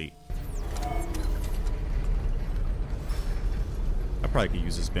 Save complete. I probably could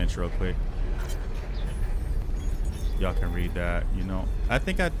use this bench real quick. Y'all can read that, you know. I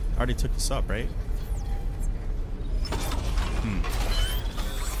think I already took this up, right?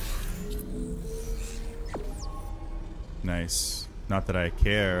 Nice. Not that I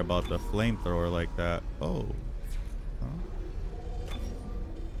care about the flamethrower like that. Oh. Huh?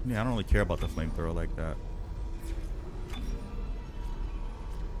 Yeah, I don't really care about the flamethrower like that.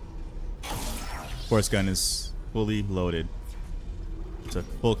 Force gun is fully loaded. It's at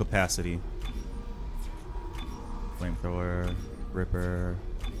full capacity. Flamethrower, ripper,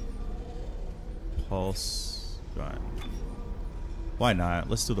 pulse gun. Why not?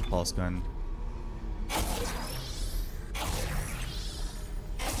 Let's do the pulse gun.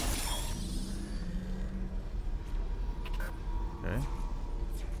 Okay.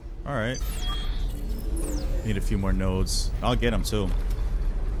 Alright. Need a few more nodes. I'll get them too.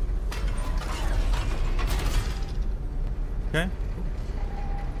 Okay.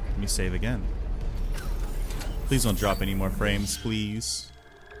 Let me save again. Please don't drop any more frames, please.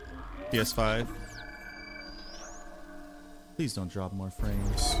 PS5. Please don't drop more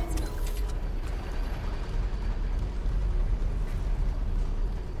frames.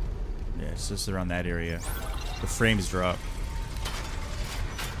 Yeah, it's just around that area. The frames drop.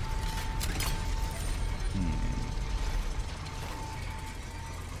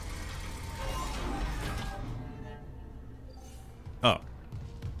 Oh.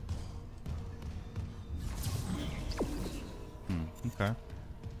 Okay.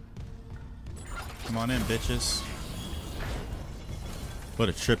 Come on in, bitches. What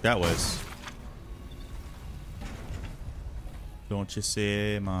a trip that was. Don't you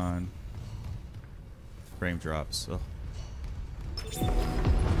say, man. Frame drops. Oh.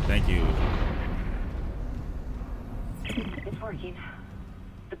 Thank you. It's working.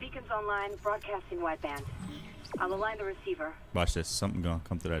 The beacon's online, broadcasting wideband. I'll align the receiver. Watch this. Something gonna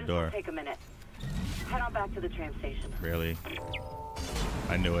come through that door. Take a minute. Head on back to the tram station. Really?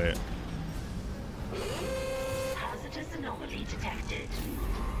 I knew it. Hazardous anomaly detected.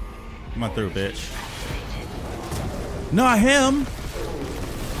 Come on through, bitch. Not him!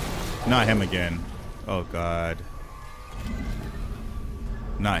 Not him again. Oh, God.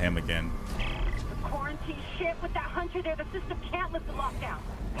 Not him again. The quarantine shit with that hunter there. The system can't lift the lockdown.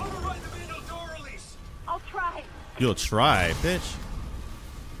 Override the manual door release. I'll try. You'll try, bitch.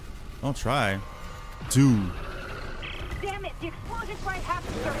 Don't try. Dude. Damn it, the explosion's right half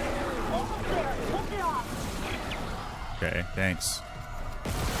the circuit. Almost there. Hold it off. Okay, thanks.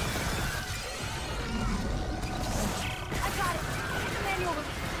 I got it. The manual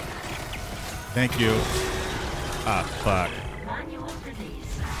release. Thank you. Ah, fuck. Manual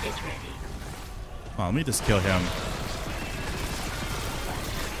release is ready. Oh, let me just kill him.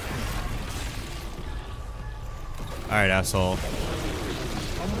 Alright, asshole.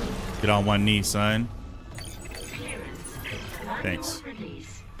 Get on one knee, son. Clearance. Thanks. Manual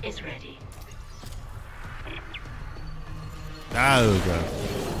release is ready. Oh, God.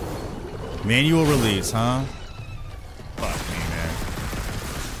 Manual release, huh? Fuck me, man.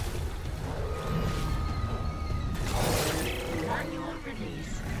 Manual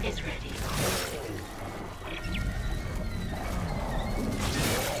release is ready.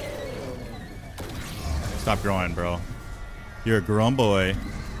 Stop growing, bro. You're a grown boy.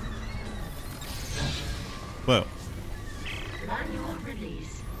 Whoa. Manual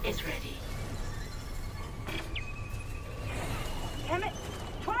release is ready. Damn it.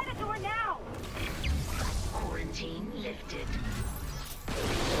 Try the door now. Quarantine lifted.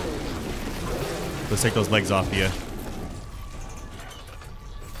 Let's take those legs off you.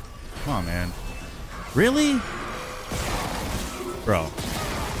 Come on, man. Really? Bro.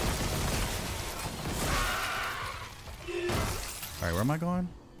 Alright, where am I going?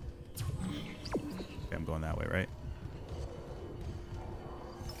 Okay, I'm going that way, right?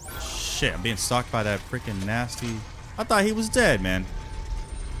 Shit, I'm being stalked by that freaking nasty... I thought he was dead, man.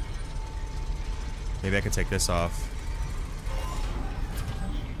 Maybe I could take this off.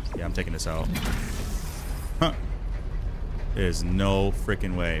 Yeah, I'm taking this out. Huh. There's no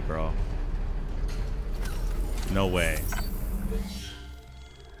freaking way, bro. No way.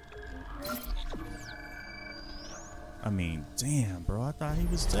 I mean, damn, bro. I thought he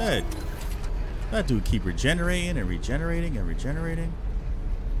was dead. That dude keep regenerating and regenerating and regenerating.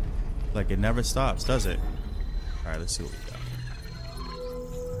 Like it never stops, does it? Alright, let's see what we got.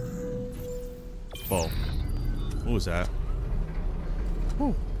 Whoa. What was that?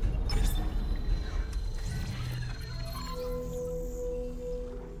 Whew.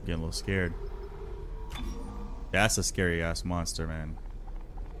 Getting a little scared. That's a scary ass monster, man.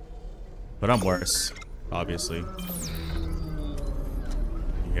 But I'm worse, obviously.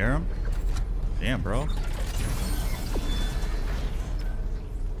 You hear him? Damn, bro.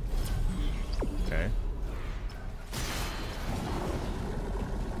 Okay.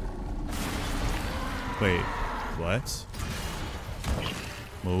 Wait, what?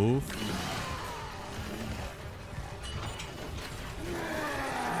 Move.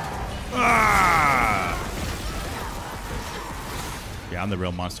 Ah! Yeah, I'm the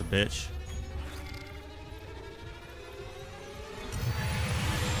real monster, bitch.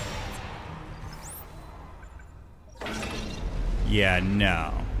 Yeah,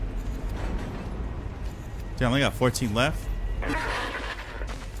 no. Damn, I only got 14 left. Okay.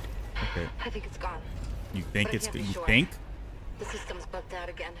 I think it's gone. You think it's good? You sure. think? The system's bugged out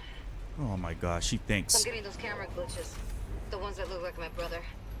again. Oh my gosh, she thinks. I'm getting those camera glitches. The ones that look like my brother.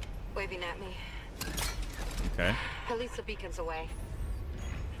 Waving at me. Okay. At least the beacon's away.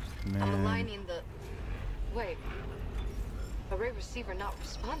 Man. I'm aligning the... Wait. Array receiver not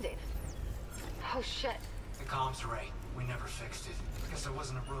responding. Oh shit. The comms array. We never fixed it. Guess there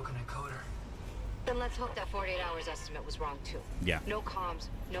wasn't a broken encoder. Then let's hope that 48 hours estimate was wrong too. Yeah. No comms,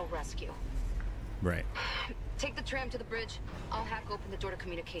 no rescue. Right. Take the tram to the bridge. I'll hack open the door to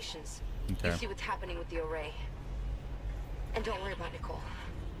communications. Okay. You see what's happening with the array. And don't worry about Nicole.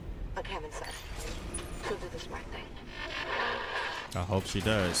 Like Hammond said, she'll do the smart thing. I hope she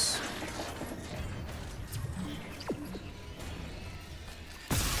does.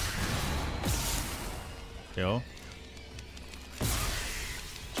 Yo.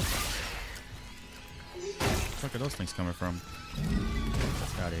 Where are those things coming from?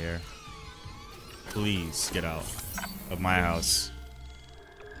 Get out of here. Please get out of my house.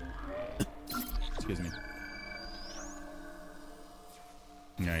 Excuse me.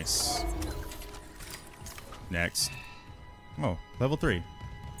 Nice. Next. Oh, level 3.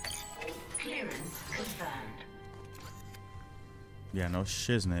 Clearance confirmed. Yeah, no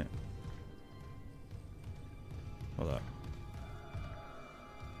shiznit. Hold up.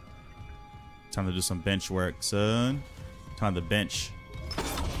 Time to do some bench work, son. Time to bench.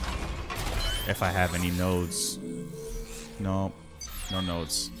 If I have any nodes. No. No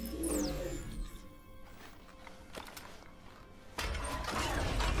nodes.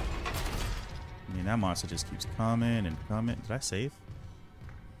 I mean, that monster just keeps coming and coming. Did I save?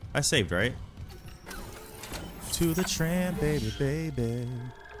 I saved, right? To the tram, baby, baby.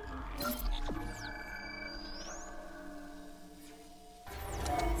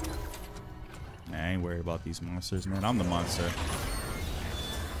 Nah, I ain't worried about these monsters, man. I'm the monster.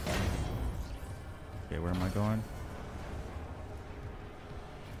 Okay, where am I going?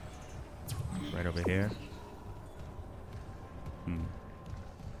 Right over here.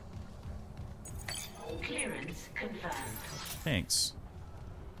 Clearance confirmed. Thanks.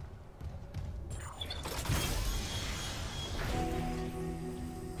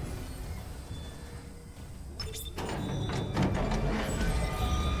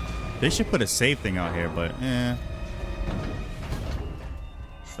 They should put a save thing out here, but eh.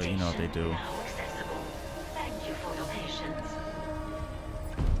 So you know what they do. Now accessible. Thank you for your patience.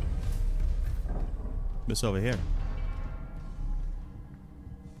 This over here.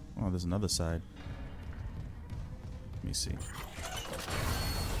 Oh, there's another side. Let me see.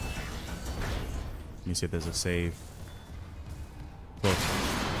 Let me see if there's a save. Look.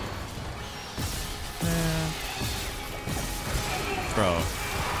 Man. Bro.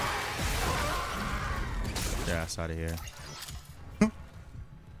 Yeah, it's out of here.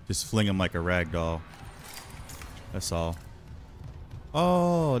 Just fling him like a rag doll. That's all.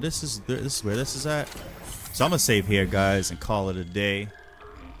 Oh, this is where this is at. So I'm gonna save here, guys, and call it a day.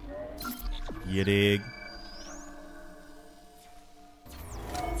 You dig?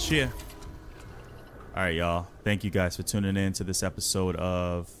 Cheer. All right, y'all. Thank you guys for tuning in to this episode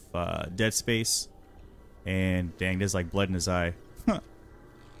of Dead Space. And dang, there's like blood in his eye.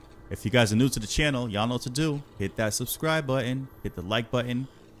 If you guys are new to the channel, y'all know what to do. Hit that subscribe button, hit the like button,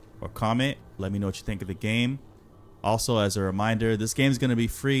 or comment. Let me know what you think of the game. Also, as a reminder, this game is going to be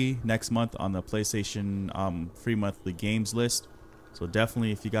free next month on the PlayStation free monthly games list. So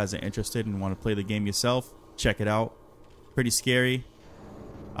definitely, if you guys are interested and want to play the game yourself, check it out. Pretty scary.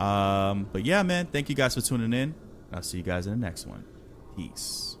 But yeah, man, thank you guys for tuning in. I'll see you guys in the next one.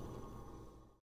 Peace.